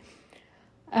actually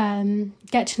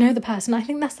get to know the person. I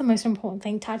think that's the most important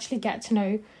thing, to actually get to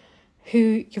know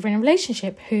who you're in a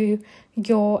relationship, who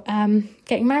you're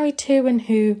getting married to, and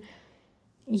who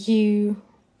you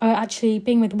are actually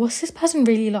being with. What's this person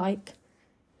really like?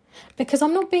 Because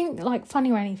I'm not being like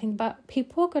funny or anything, but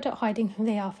people are good at hiding who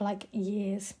they are for like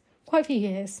years, quite a few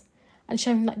years, and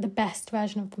showing like the best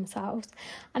version of themselves.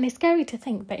 And it's scary to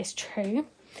think, but it's true.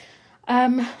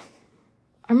 I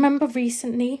remember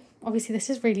recently, obviously this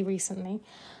is really recently,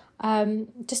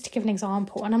 just to give an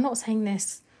example, and I'm not saying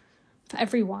this for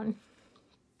everyone.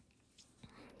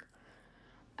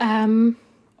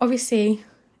 Obviously,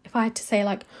 if I had to say,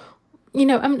 like, you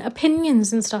know,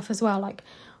 opinions and stuff as well, like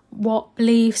what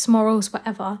beliefs, morals,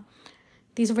 whatever,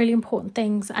 these are really important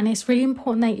things. And it's really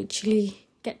important that you actually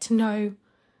get to know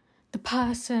the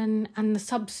person and the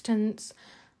substance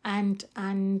and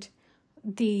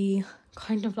the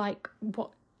kind of like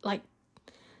what, like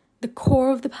the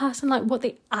core of the person, like what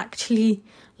they actually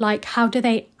like, how do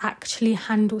they actually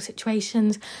handle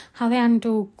situations, how they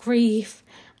handle grief,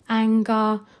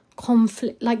 anger,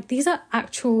 conflict. Like, these are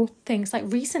actual things. Like,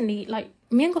 recently, like,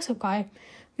 me and Gossip Guy,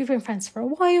 we've been friends for a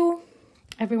while.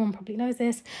 Everyone probably knows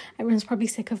this. Everyone's probably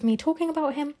sick of me talking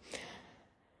about him.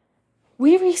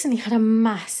 We recently had a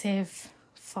massive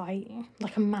fight.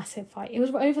 Like, a massive fight. It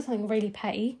was over something really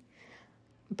petty,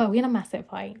 but we had a massive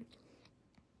fight.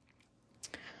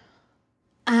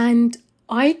 And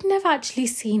I'd never actually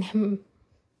seen him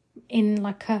in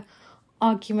like a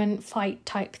argument fight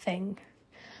type thing.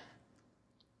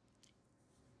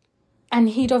 And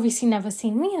he'd obviously never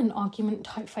seen me in an argument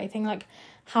type fight thing, like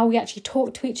how we actually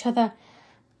talked to each other.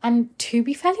 And to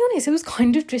be fairly honest, it was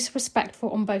kind of disrespectful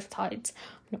on both sides.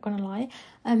 I'm not going to lie.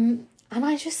 And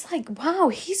I just like, wow,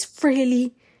 he's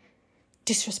really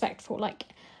disrespectful. Like,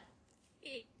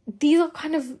 these are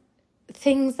kind of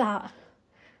things that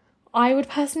I would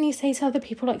personally say to other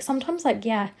people. Like, sometimes, like,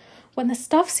 yeah, when the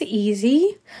stuff's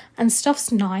easy and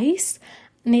stuff's nice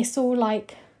and it's all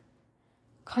like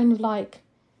kind of like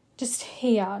just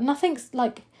here, nothing's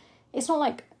like, it's not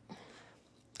like,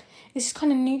 it's just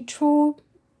kind of neutral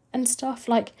and stuff,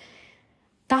 like,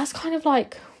 that's kind of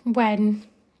like when,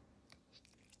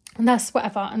 and that's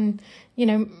whatever. And, you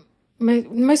know,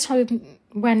 most time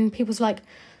when people's like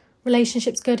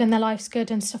relationship's good and their life's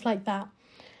good and stuff like that,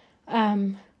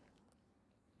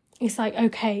 it's like,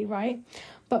 okay, right?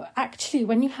 But actually,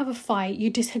 when you have a fight, you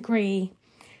disagree,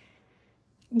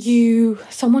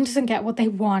 someone doesn't get what they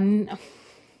want,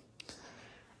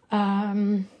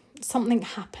 something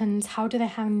happens, how do they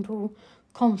handle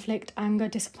conflict, anger,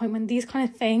 disappointment, these kind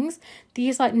of things,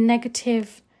 these like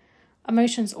negative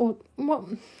emotions, or what,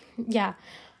 yeah,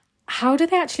 how do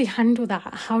they actually handle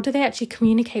that? How do they actually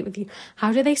communicate with you?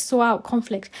 How do they sort out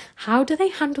conflict? How do they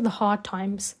handle the hard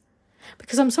times?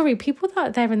 Because I'm sorry, people that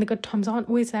are there in the good times aren't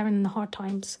always there in the hard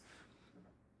times,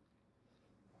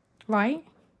 right?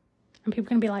 And people are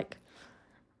going to be like,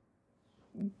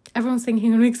 everyone's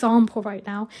thinking of an example right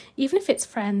now, even if it's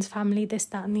friends, family, this,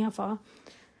 that, and the other,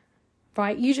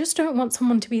 right? You just don't want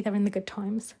someone to be there in the good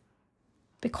times.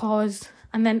 Because,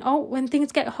 and then, oh, when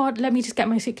things get hard, let me just get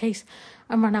my suitcase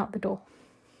and run out the door.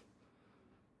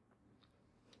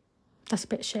 That's a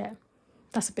bit shit.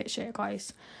 That's a bit shit,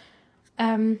 guys.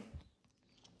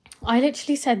 I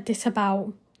literally said this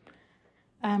about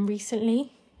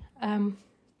recently.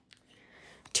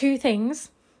 Two things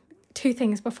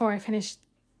before I finish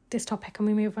this topic and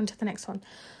we move on to the next one.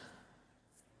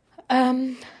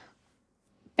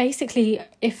 Basically,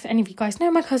 if any of you guys know,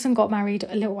 my cousin got married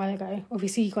a little while ago.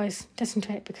 Obviously, you guys listened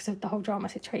to it because of the whole drama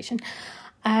situation.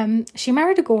 She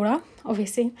married a Gora,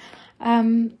 obviously.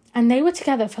 And they were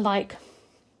together for like,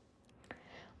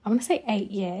 I want to say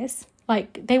 8 years.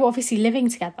 Like, they were obviously living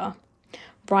together,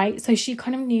 right? So she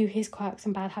kind of knew his quirks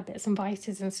and bad habits and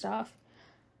vices and stuff.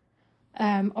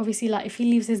 Obviously, like, if he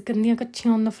leaves his gandiyan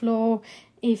kachhiyan on the floor,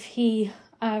 if he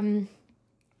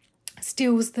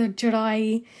steals the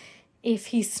jurai, if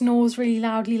he snores really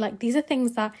loudly, like, these are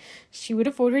things that she would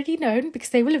have already known because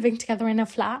they were living together in a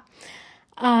flat.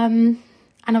 And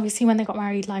obviously when they got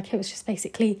married, like, it was just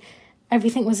basically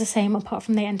everything was the same apart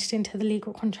from they entered into the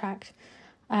legal contract,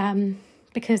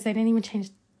 because they didn't even change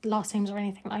last names or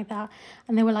anything like that,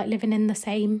 and they were like living in the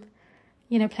same,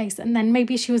 you know, place. And then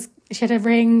maybe she had a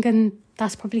ring, and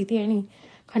that's probably the only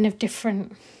kind of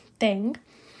different thing.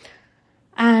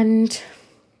 And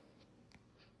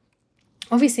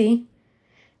obviously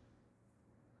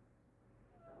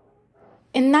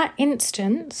in that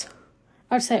instance,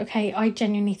 I'd say, okay, I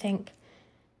genuinely think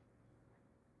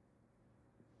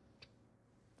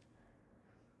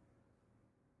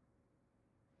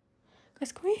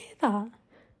guys, can we hear that?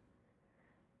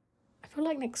 I feel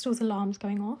like next door's alarm's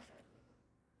going off.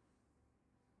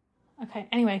 Okay,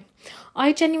 anyway,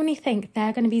 I genuinely think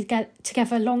they're going to be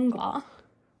together longer,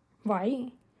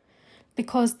 right?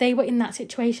 Because they were in that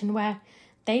situation where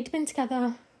they'd been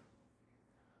together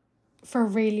for a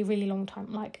really, really long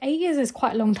time. Like, 8 years is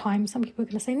quite a long time. Some people are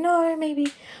going to say, no,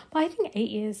 maybe. But I think 8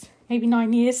 years, maybe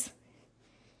 9 years.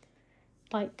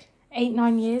 Like,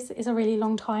 8-9 years is a really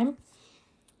long time.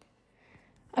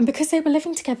 And because they were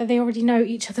living together, they already know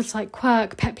each other's, like,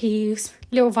 quirk, pet peeves,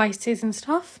 little vices and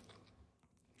stuff.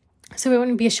 So it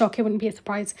wouldn't be a shock, it wouldn't be a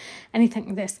surprise, anything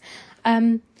like this.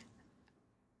 And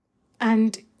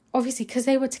obviously, because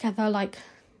they were together, like,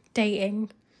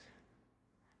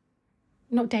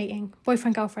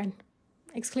 boyfriend, girlfriend,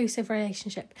 exclusive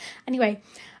relationship. Anyway,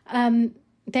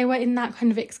 they were in that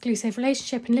kind of exclusive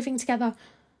relationship and living together.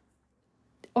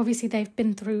 Obviously, they've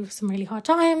been through some really hard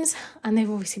times, and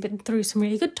they've obviously been through some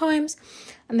really good times,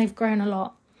 and they've grown a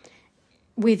lot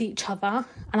with each other.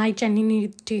 And I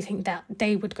genuinely do think that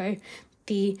they would go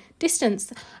the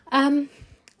distance.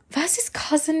 Versus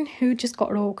cousin who just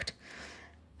got rocked,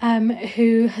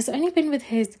 who has only been with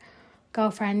his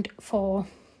girlfriend for,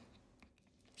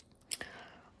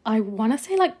 I want to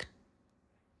say, like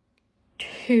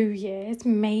 2 years,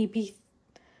 maybe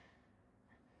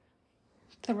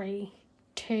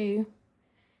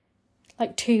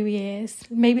 2 years,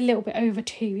 maybe a little bit over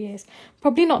 2 years,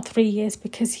 probably not 3 years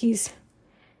because he's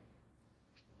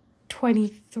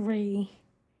 23,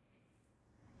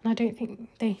 and I don't think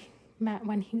they met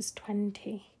when he was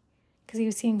 20 because he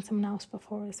was seeing someone else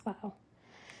before as well.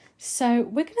 So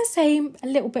we're going to say a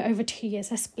little bit over 2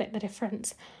 years. Let's split the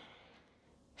difference.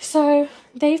 So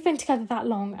they've been together that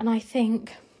long, and I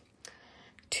think,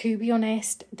 to be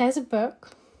honest, there's a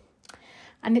book,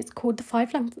 and it's called The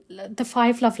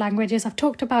Five Love Languages. I've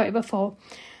talked about it before,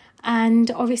 And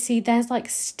obviously there's like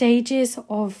stages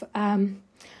of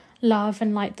love,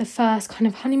 and like the first kind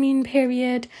of honeymoon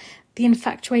period, the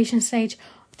infatuation stage.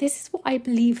 This is what I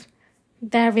believe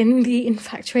they're in, the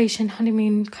infatuation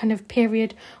honeymoon kind of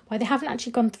period, where they haven't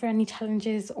actually gone through any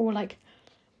challenges or like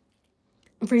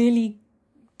really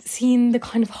seen the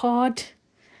kind of hard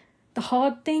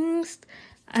things,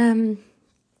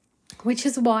 which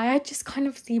is why I just kind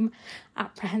of seem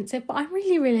apprehensive. But I'm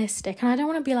really realistic, and I don't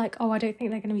want to be like, oh, I don't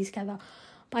think they're going to be together.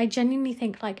 But I genuinely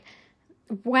think like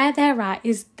where they're at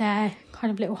is their kind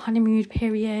of little honeymoon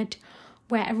period,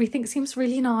 where everything seems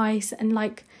really nice, and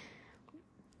like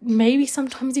maybe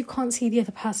sometimes you can't see the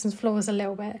other person's flaws a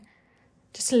little bit,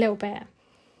 just a little bit.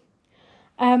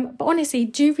 But honestly,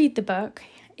 do read the book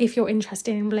if you're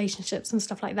interested in relationships and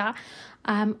stuff like that,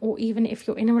 or even if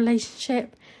you're in a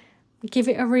relationship, give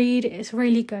it a read. It's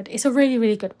really good. It's a really,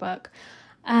 really good book.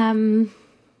 But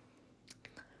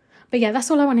yeah, that's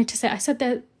all I wanted to say. I said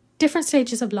there are different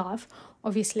stages of love,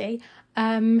 obviously.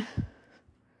 The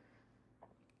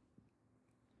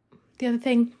other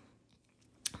thing,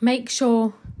 make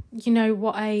sure you know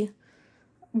what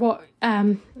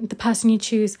the person you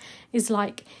choose is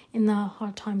like in the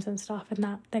hard times and stuff, and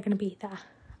that they're going to be there.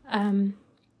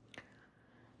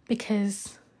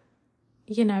 Because,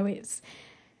 you know, it's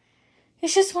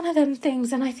just one of them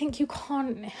things, and I think you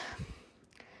can't...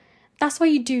 That's why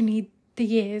you do need the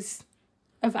years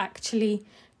of actually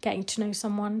getting to know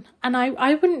someone. And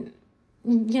I wouldn't,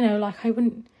 you know, like I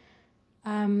wouldn't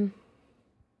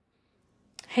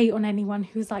hate on anyone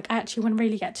who's like, I actually want to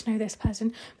really get to know this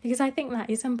person, because I think that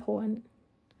is important,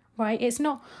 right? It's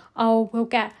not, oh, we'll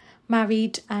get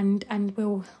married and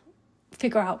we'll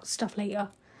figure out stuff later.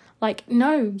 Like,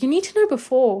 no, you need to know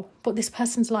before what this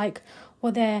person's like,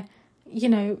 what their, you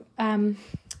know, kind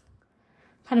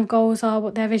of goals are,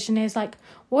 what their vision is. Like,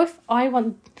 what if I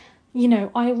want, you know,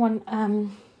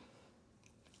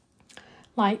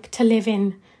 like to live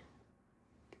in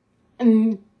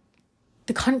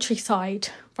the countryside,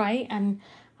 right?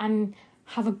 And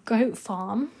have a goat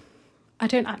farm. I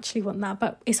don't actually want that,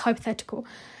 but it's hypothetical.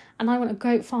 And I want a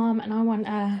goat farm, and I want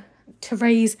to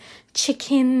raise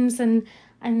chickens and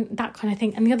that kind of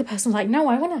thing. And the other person's like, no,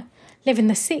 I want to live in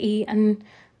the city and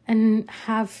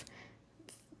have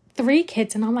 3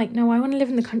 kids. And I'm like, no, I want to live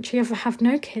in the country, have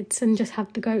no kids, and just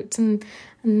have the goats and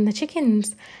the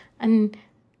chickens and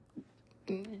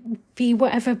be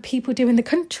whatever people do in the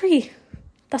country.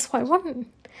 That's what I want.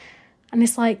 And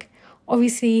it's like,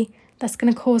 obviously that's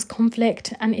going to cause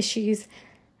conflict and issues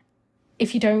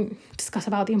if you don't discuss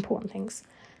about the important things.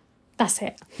 That's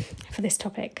it for this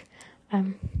topic.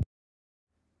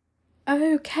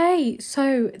 Okay,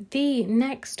 so the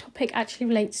next topic actually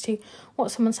relates to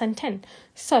what someone sent in.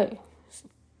 So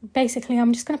basically,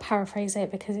 I'm just going to paraphrase it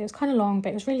because it was kind of long, but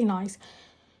it was really nice.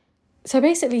 So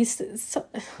basically,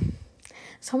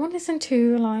 someone listened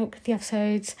to like the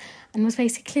episodes and was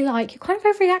basically like, you're kind of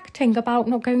overreacting about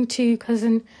not going to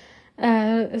cousin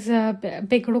as a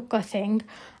big Rokha thing,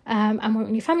 and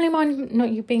wanting your family mind,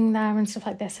 not you being there and stuff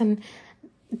like this. And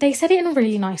they said it in a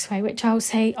really nice way, which I'll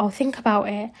say, I'll think about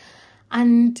it.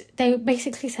 And they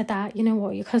basically said that, you know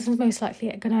what, your cousin's most likely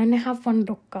going to only have one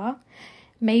Rokha.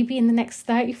 Maybe in the next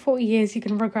 30, 40 years, you're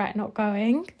going to regret not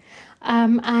going.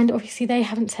 And obviously they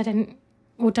haven't said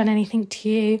or done anything to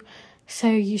you, so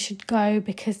you should go,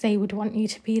 because they would want you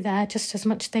to be there just as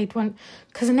much as they'd want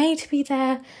cousin A to be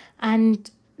there.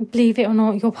 And believe it or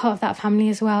not, you're part of that family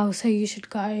as well, so you should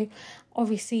go.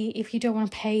 Obviously, if you don't want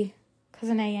to pay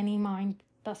cousin A any mind,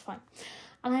 that's fine.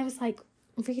 And I was like,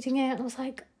 reading it, I was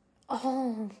like,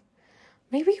 oh,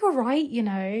 maybe you're right, you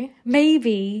know.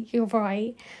 Maybe you're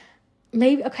right.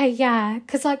 Maybe, okay, yeah.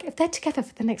 Because, like, if they're together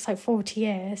for the next, like, 40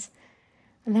 years,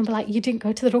 and then we're like, you didn't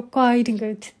go to the Rokha, you didn't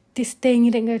go to this thing,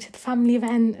 you didn't go to the family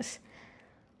events.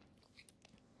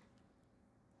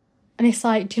 And it's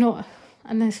like, do you not...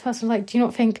 And this person's like, do you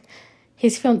not think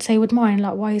his fiancée would mind?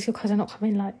 Like, why is your cousin not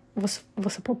coming? Like, what's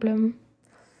the problem?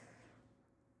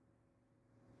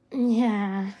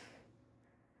 Yeah.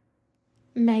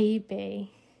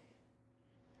 Maybe.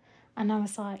 And I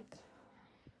was like,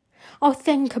 I'll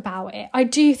think about it. I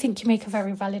do think you make a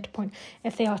very valid point.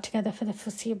 If they are together for the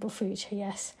foreseeable future,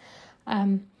 yes.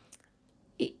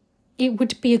 It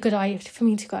would be a good idea for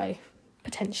me to go,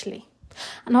 potentially.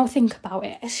 And I'll think about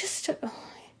it. It's just...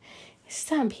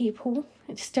 certain people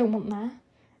I just don't want there,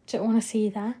 don't want to see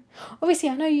there. Obviously,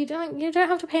 I know you don't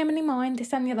have to pay them any mind,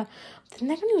 this and the other, but then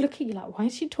they're going to look at you like, why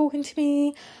is she talking to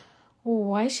me, or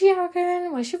why is she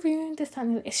arrogant, why is she rude, this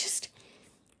and the other. It's just,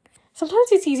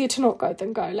 sometimes it's easier to not go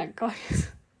than go, like, guys,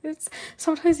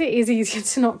 sometimes it is easier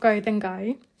to not go than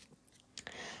go.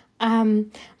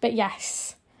 But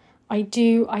yes, I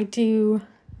do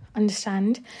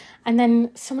understand. And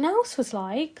then someone else was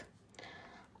like,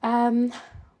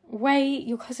 wait,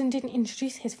 your cousin didn't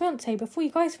introduce his fiance before you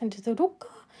guys went to the Rokha,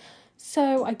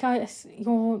 so I guess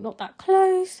you're not that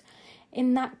close.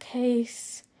 In that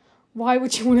case, why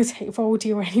would you want to take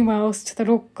Voldy or anyone else to the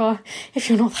Rokha if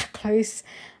you're not that close?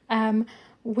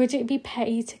 Would it be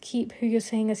petty to keep who you're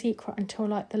seeing a secret until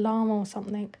like the llama or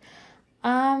something?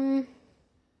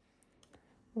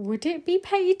 Would it be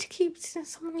petty to keep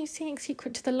someone you're seeing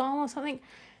secret to the llama or something?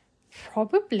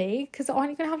 Probably, because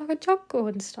aren't you going to have like a juggle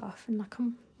and stuff and like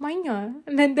a manga?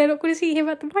 And then they're not going to see him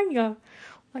at the manga.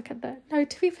 Like at the... No,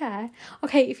 to be fair.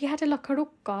 Okay, if you had a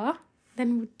Rokha,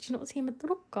 then would you not see him at the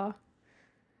Rokha?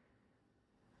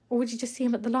 Or would you just see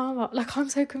him at the llama? Like, I'm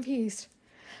so confused.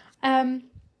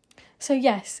 So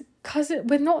yes, because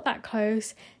we're not that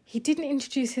close, he didn't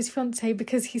introduce his fiancée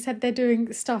because he said they're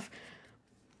doing stuff a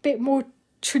bit more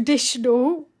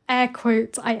traditional, air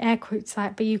quotes, I air quotes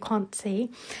that, but you can't see,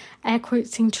 air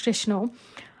quoting traditional.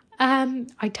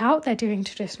 I doubt they're doing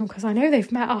traditional because I know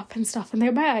they've met up and stuff and they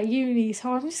met at uni,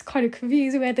 so I'm just kind of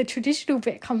confused where the traditional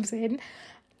bit comes in.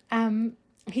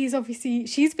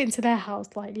 She's been to their house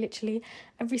like literally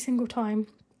every single time.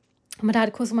 My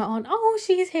dad calls my aunt, oh,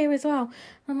 she's here as well.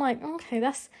 I'm like, okay,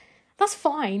 that's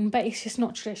fine, but it's just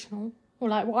not traditional, or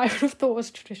like what I would have thought was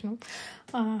traditional.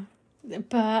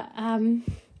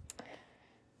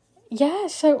 Yeah,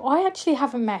 so I actually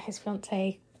haven't met his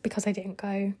fiancée because I didn't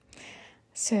go.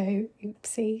 So,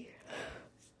 oopsie.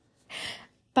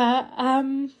 But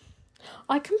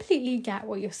I completely get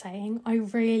what you're saying. I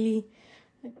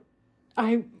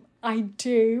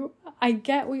do. I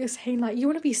get what you're saying. Like, you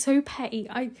want to be so petty.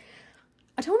 I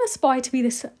don't want to aspire to be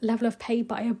this level of petty,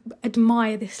 but I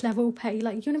admire this level of petty.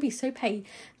 Like, you want to be so petty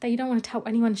that you don't want to tell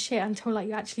anyone shit until like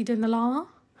you're actually doing the llama.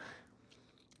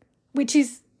 Which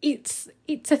is, it's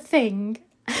a thing.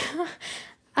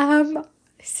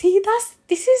 See,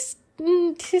 this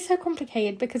is so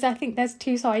complicated because I think there's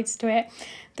two sides to it.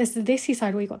 There's the desi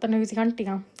side where you got the nosy auntie,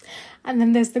 and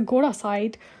then there's the Gora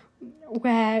side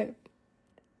where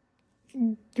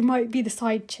you might be the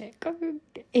side chick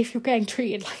if you're getting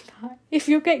treated like that. If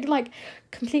you're getting like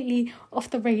completely off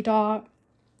the radar,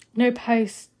 no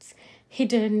posts,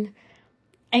 hidden,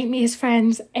 ain't me his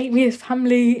friends, ain't me his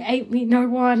family, ain't me no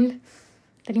one,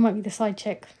 then you might be the side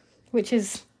chick, which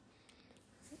is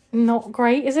not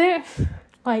great, is it?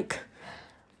 Like,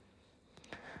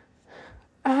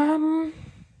 why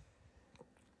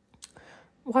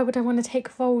would I want to take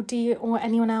Voldy or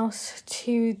anyone else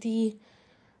to the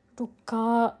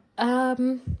Rokha?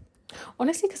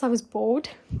 Honestly, because I was bored.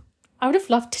 I would have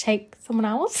loved to take someone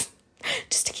else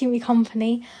just to keep me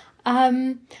company.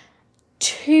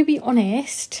 To be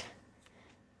honest,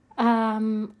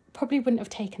 probably wouldn't have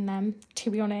taken them,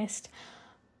 to be honest.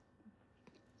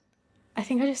 I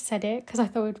think I just said it because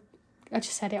I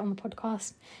just said it on the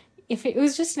podcast. If it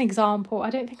was just an example, I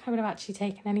don't think I would have actually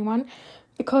taken anyone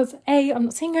because A, I'm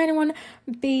not seeing anyone,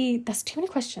 B, there's too many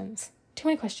questions.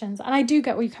 And I do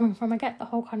get where you're coming from. I get the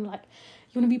whole kind of like,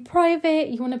 you want to be private,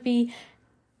 you want to be,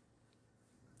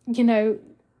 you know,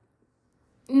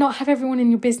 not have everyone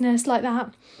in your business like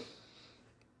that.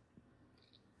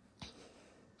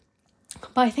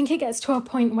 But I think it gets to a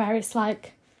point where it's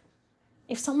like,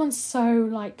 if someone's so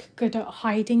like good at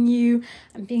hiding you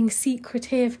and being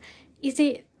secretive, is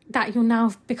it that you're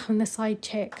now become the side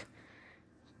chick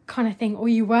kind of thing, or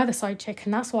you were the side chick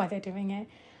and that's why they're doing it?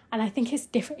 And I think it's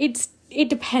different. It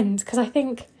depends, because I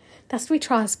think that's we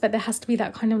trust, but there has to be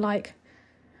that kind of like,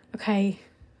 okay,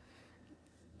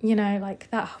 you know, like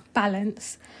that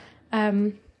balance.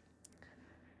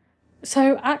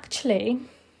 So actually,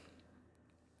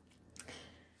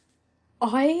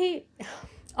 I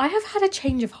have had a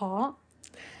change of heart.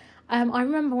 I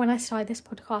remember when I started this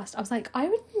podcast, I was like, I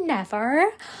would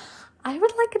never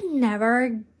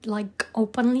like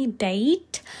openly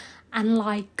date and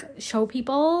like show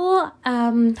people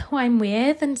who I'm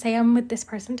with and say I'm with this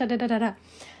person,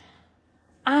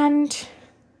 And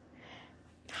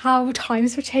how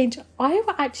times have changed. I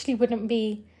actually wouldn't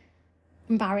be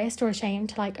embarrassed or ashamed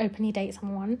to like openly date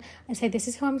someone and say, this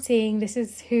is who I'm seeing, this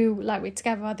is who like we're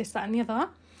together, this, that and the other.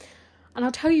 And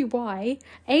I'll tell you why.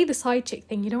 A, the side chick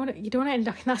thing, you don't want to end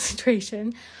up in that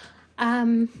situation.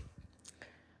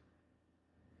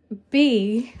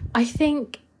 B, I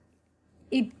think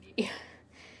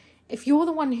if you're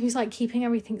the one who's like keeping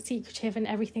everything secretive and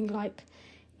everything like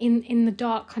in the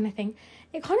dark kind of thing,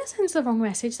 it kind of sends the wrong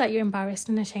message that you're embarrassed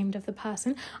and ashamed of the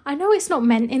person. I know it's not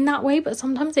meant in that way, but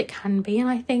sometimes it can be. And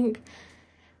I think,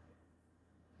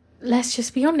 let's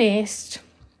just be honest,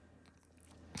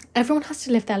 everyone has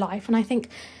to live their life. And I think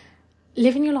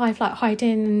living your life like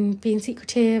hiding and being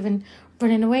secretive and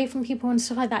running away from people and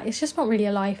stuff like that. It's just not really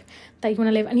a life that you want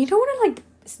to live. And you don't want to like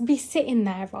be sitting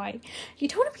there, right? You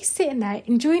don't want to be sitting there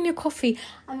enjoying your coffee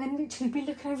and then literally be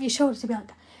looking over your shoulder to be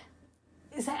like,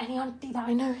 is there any auntie that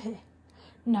I know here?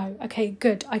 No. Okay,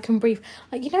 good. I can breathe.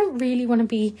 Like, you don't really want to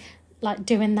be like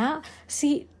doing that.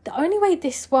 See, the only way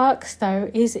this works though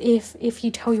is if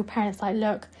you tell your parents like,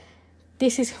 look,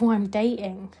 this is who I'm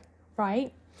dating,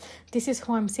 right? This is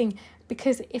who I'm seeing.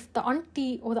 Because if the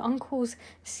auntie or the uncles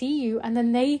see you and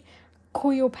then they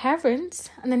call your parents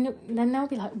and then they'll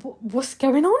be like, what's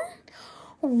going on?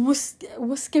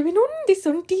 What's going on? This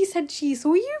auntie said she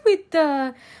saw you with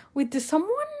the someone,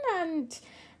 and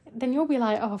then you'll be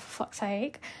like, oh, for fuck's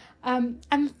sake. And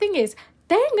the thing is,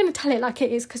 they ain't going to tell it like it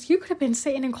is, because you could have been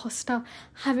sitting in Costa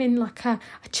having like a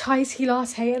chai tea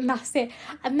latte and that's it.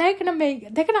 And they're going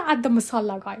to add the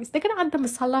masala, guys. They're going to add the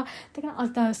masala, they're going to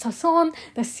add the sazon,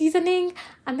 the seasoning,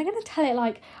 and they're going to tell it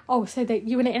like, oh, so that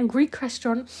you were in a Greek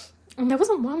restaurant and there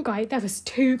wasn't one guy, there was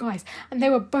two guys, and they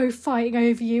were both fighting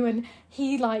over you, and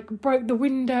he like broke the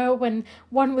window when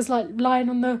one was like lying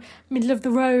on the middle of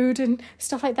the road and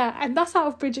stuff like that. And that's out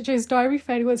of Bridget Jones' Diary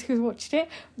for anyone who's watched it.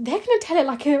 They're gonna tell it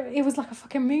like it was like a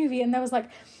fucking movie, and there was like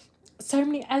so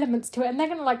many elements to it, and they're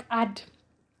gonna like add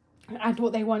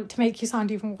what they want to make you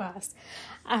sound even worse.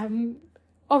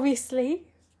 Obviously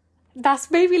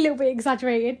that's maybe a little bit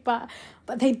exaggerated, but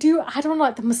they do add on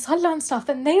like the masala and stuff.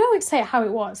 Then they don't say it how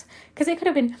it was, because it could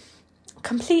have been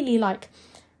completely like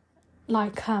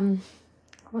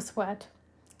what's the word?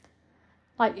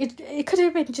 Like it could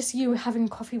have been just you having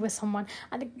coffee with someone,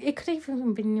 and it could have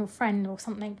even been your friend or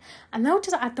something, and they'll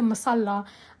just add the masala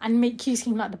and make you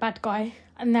seem like the bad guy.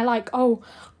 And they're like, oh,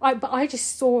 I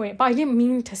just saw it, but I didn't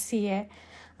mean to see it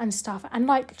and stuff. And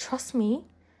like, trust me,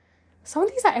 some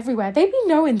of these are everywhere. They be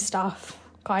knowing stuff,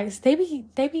 guys. They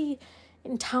be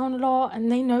in town a lot,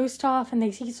 and they know stuff and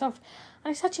they see stuff,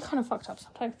 and it's actually kind of fucked up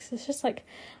sometimes. It's just like,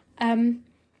 I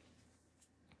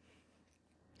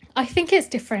think it's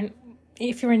different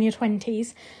if you're in your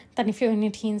 20s than if you're in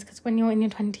your teens, because when you're in your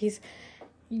 20s,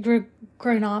 you're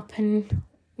grown up, and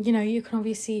you know, you can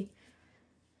obviously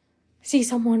see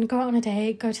someone, go out on a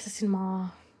date, go to the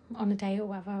cinema on a date or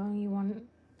whatever you want,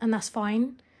 and that's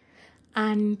fine.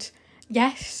 And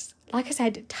yes, like I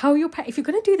said, tell your parents, if you're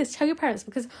going to do this, tell your parents,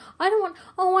 because I don't want,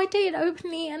 oh, I dated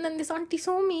openly and then this auntie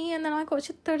saw me and then I got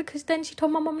shit because then she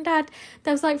told my mum and dad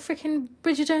there was like freaking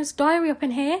Bridget Jones' Diary up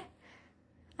in here.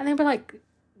 And they'll be like,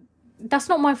 that's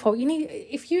not my fault.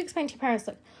 If you explain to your parents,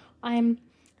 like, I'm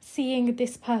seeing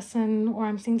this person, or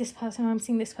I'm seeing this person, or I'm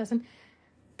seeing this person,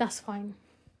 that's fine.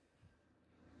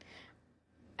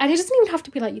 And it doesn't even have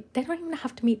to be like, they don't even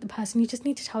have to meet the person. You just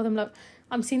need to tell them, look,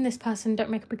 I'm seeing this person,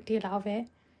 don't make a big deal out of it.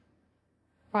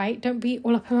 Right? Don't be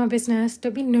all up in my business.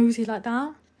 Don't be nosy like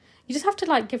that. You just have to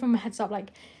like give them a heads up, like,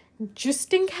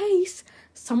 just in case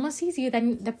someone sees you,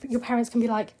 then your parents can be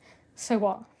like, so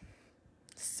what?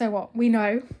 So what? We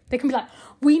know. They can be like,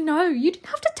 we know. You didn't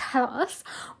have to tell us.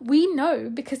 We know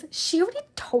because she already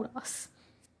told us.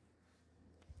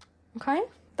 Okay?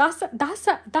 That's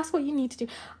what you need to do,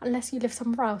 unless you live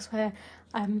somewhere else where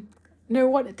no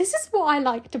one. This is what I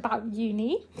liked about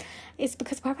uni, is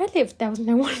because where I lived there was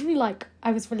no one like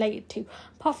I was related to,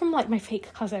 apart from like my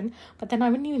fake cousin, but then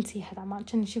I wouldn't even see her that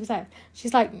much, and she's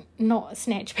like not a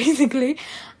snitch basically,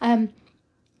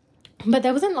 but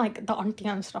there wasn't like the auntie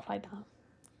and stuff like that,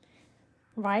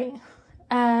 right?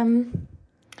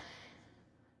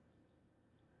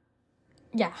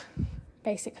 Yeah,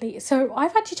 basically. So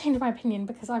I've actually changed my opinion,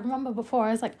 because I remember before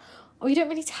I was like, oh, you don't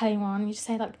really tell anyone, you just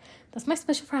say like, that's my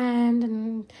special friend,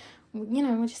 and you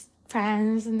know, we're just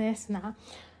friends and this and that.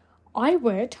 I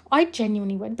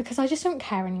genuinely would, because I just don't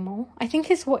care anymore. I think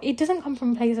it doesn't come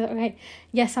from a place that, okay,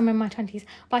 yes, I'm in my 20s,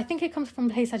 but I think it comes from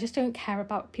a place I just don't care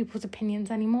about people's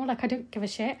opinions anymore. Like, I don't give a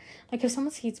shit. Like, if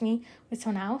someone sees me with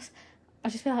someone else,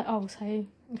 I'll just be like, oh, so,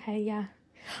 okay, yeah.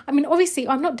 I mean, obviously,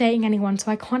 I'm not dating anyone,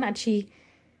 so I can't actually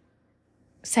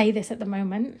say this at the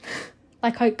moment.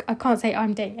 Like, I can't say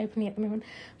I'm dating openly at the moment,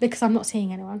 because I'm not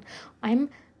seeing anyone. I'm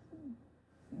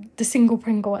the single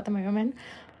Pringle at the moment.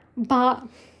 But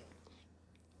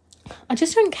I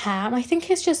just don't care. And I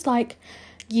think it's just, like,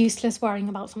 useless worrying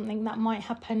about something that might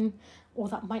happen or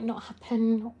that might not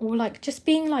happen. Or, like, just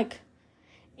being, like,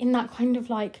 in that kind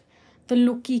of, like, the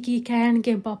lucky can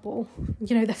get bubble.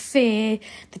 You know, the fear,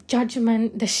 the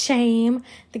judgment, the shame,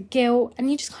 the guilt. And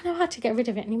you just kind of had to get rid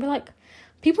of it. And you'd be like,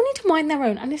 people need to mind their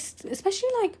own. And it's especially,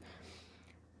 like,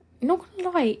 not gonna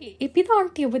lie, it'd be the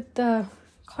auntie with the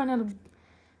kind of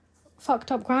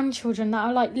fucked up grandchildren that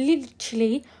are like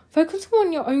literally focus on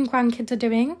what your own grandkids are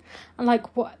doing and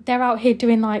like what they're out here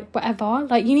doing, like whatever.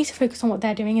 Like you need to focus on what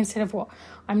they're doing instead of what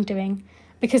I'm doing,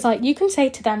 because like you can say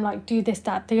to them like do this,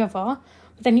 that, the other,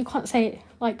 but then you can't say it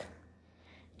like,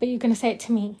 but you're gonna say it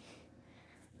to me.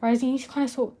 Whereas you need to kind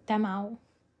of sort them out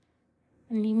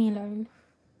and leave me alone.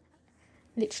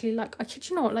 Literally, like I kid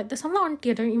you not, like there's some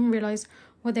auntie I don't even realise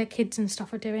what their kids and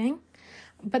stuff are doing,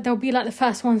 but they'll be like the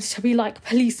first ones to be like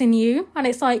policing you, and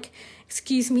it's like,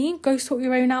 excuse me, go sort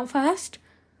your own out first,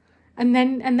 and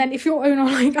then if your own are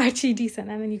like actually decent,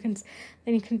 and then you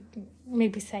can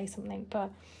maybe say something. But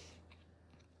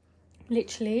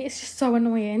literally it's just so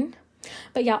annoying.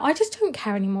 But yeah, I just don't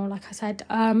care anymore. Like I said,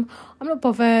 I'm not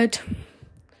bothered.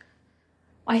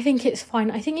 I think it's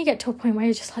fine. I think you get to a point where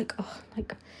you're just like, oh,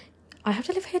 like I have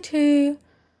to live here too.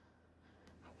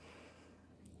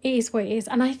 It is what it is.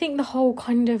 And I think the whole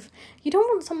kind of, you don't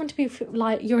want someone to be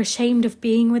like you're ashamed of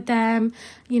being with them,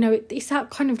 you know, it's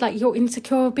that kind of like you're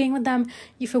insecure of being with them,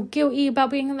 you feel guilty about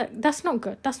being with them. That's not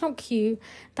good, that's not cute,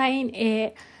 that ain't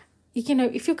it. You know,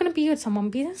 if you're going to be with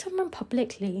someone, be with someone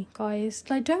publicly, guys.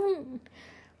 Like don't,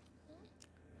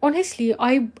 honestly,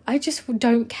 I just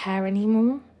don't care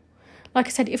anymore. Like I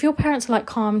said, if your parents are like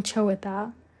calm, chill with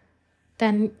that,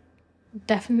 then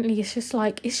definitely it's just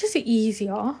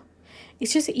easier.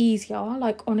 It's just easier,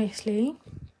 like, honestly.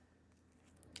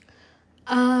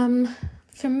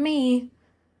 For me,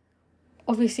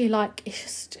 obviously, like,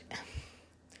 it's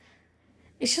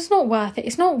just not worth it.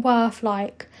 It's not worth,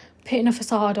 like, putting a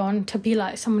facade on to be,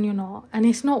 like, someone you're not. And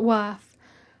it's not worth,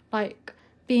 like,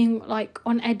 being, like,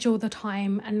 on edge all the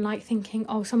time and, like, thinking,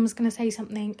 oh, someone's going to say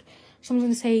something. Someone's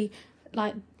going to say,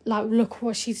 like, look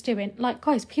what she's doing. Like,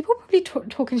 guys, people probably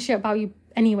talking shit about you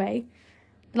anyway.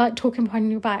 Like, talking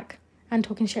behind your back. And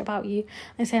talking shit about you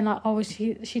and saying like, oh,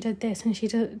 she did this and she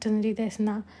doesn't do this and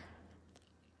that.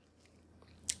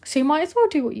 So you might as well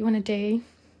do what you want to do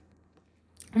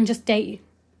and just date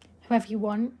whoever you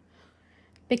want,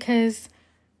 because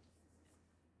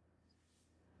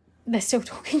they're still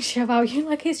talking shit about you.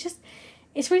 Like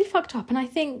it's really fucked up. And I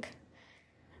think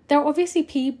there are obviously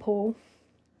people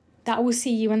that will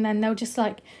see you and then they'll just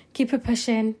like keep it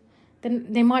pushing.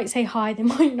 Then they might say hi, they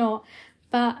might not,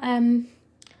 but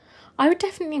I would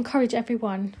definitely encourage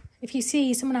everyone, if you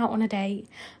see someone out on a date,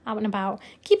 out and about,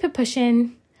 keep it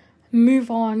pushing,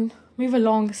 move on, move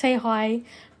along, say hi,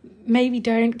 maybe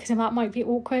don't, because that might be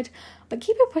awkward, but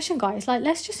keep it pushing, guys. Like,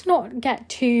 let's just not get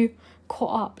too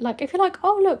caught up. Like, if you're like,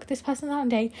 oh, look, this person's out on a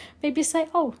date, maybe just say,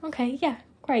 oh, okay, yeah,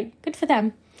 great, good for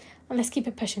them, and let's keep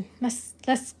it pushing. Let's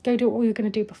go do what we were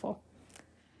going to do before.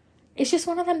 It's just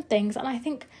one of them things, and I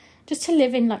think just to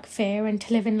live in like fear and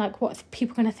to live in like what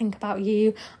people are going to think about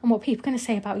you and what people are going to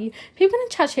say about you. People are going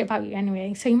to chat shit about you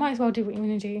anyway, so you might as well do what you're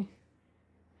going to do.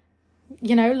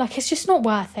 You know, like it's just not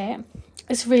worth it.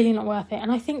 It's really not worth it.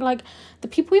 And I think like the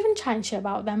people even chatting shit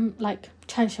about them, like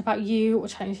chatting shit about you or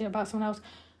chatting shit about someone else,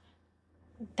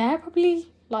 they're probably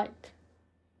like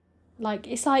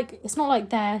it's not like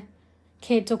their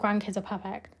kids or grandkids are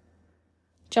perfect.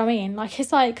 Do you know what I mean? Like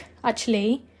it's like,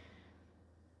 actually,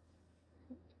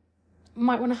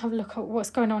 might want to have a look at what's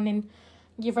going on in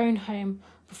your own home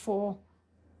before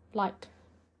like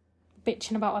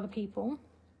bitching about other people.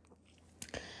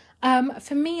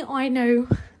 For me, I know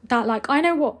that like I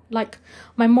know what like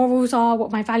my morals are,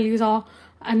 what my values are,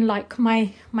 and like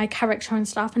my character and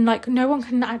stuff, and like no one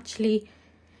can actually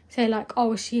say like,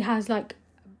 oh, she has like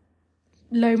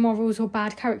low morals or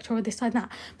bad character or this like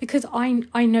that, because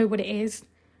I know what it is.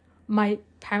 My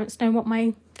parents know what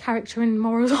my character and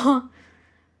morals are.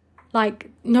 Like,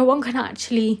 no one can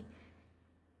actually,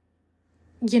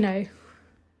 you know,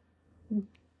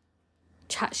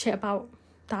 chat shit about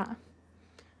that.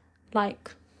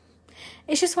 Like,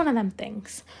 it's just one of them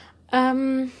things.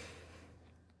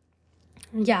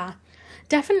 Yeah,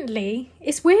 definitely.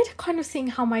 It's weird kind of seeing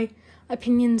how my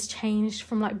opinions changed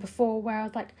from, like, before, where I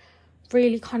was, like,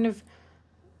 really kind of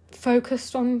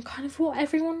focused on kind of what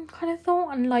everyone kind of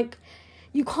thought. And, like,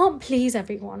 you can't please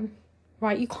everyone.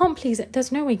 Right, you can't please it.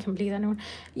 There's no way you can please anyone.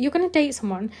 You're going to date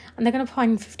someone and they're going to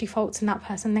find 50 faults in that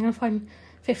person. They're going to find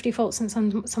 50 faults in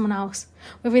someone else.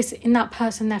 Whether it's in that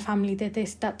person, their family did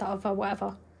this, that, other,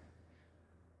 whatever.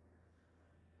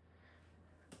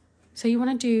 So you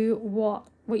want to do what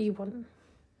you want,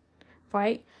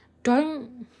 right?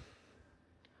 Don't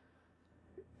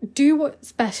do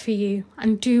what's best for you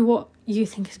and do what you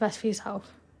think is best for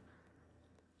yourself,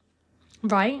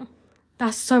 right?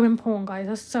 That's so important, guys.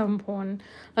 That's so important.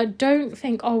 Like, don't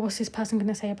think, oh, what's this person going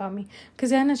to say about me?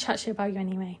 Because they're going to chat shit about you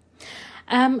anyway.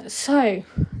 So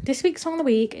this week's song of the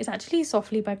week is actually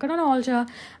Softly by Karan Aujla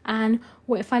and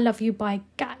What If I Love You by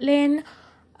Gatlin.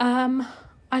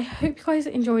 I hope you guys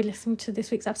enjoyed listening to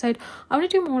this week's episode. I want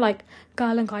to do more like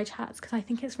girl and guy chats because I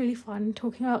think it's really fun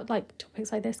talking about like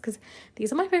topics like this, because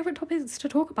these are my favourite topics to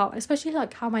talk about, especially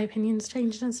like how my opinions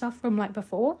changed and stuff from like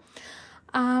before.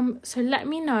 So let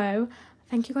me know.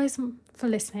 Thank you guys for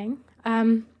listening.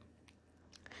 Thank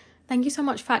you so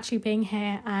much for actually being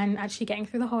here and actually getting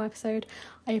through the whole episode.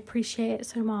 I appreciate it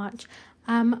so much.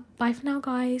 Bye for now,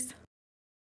 guys.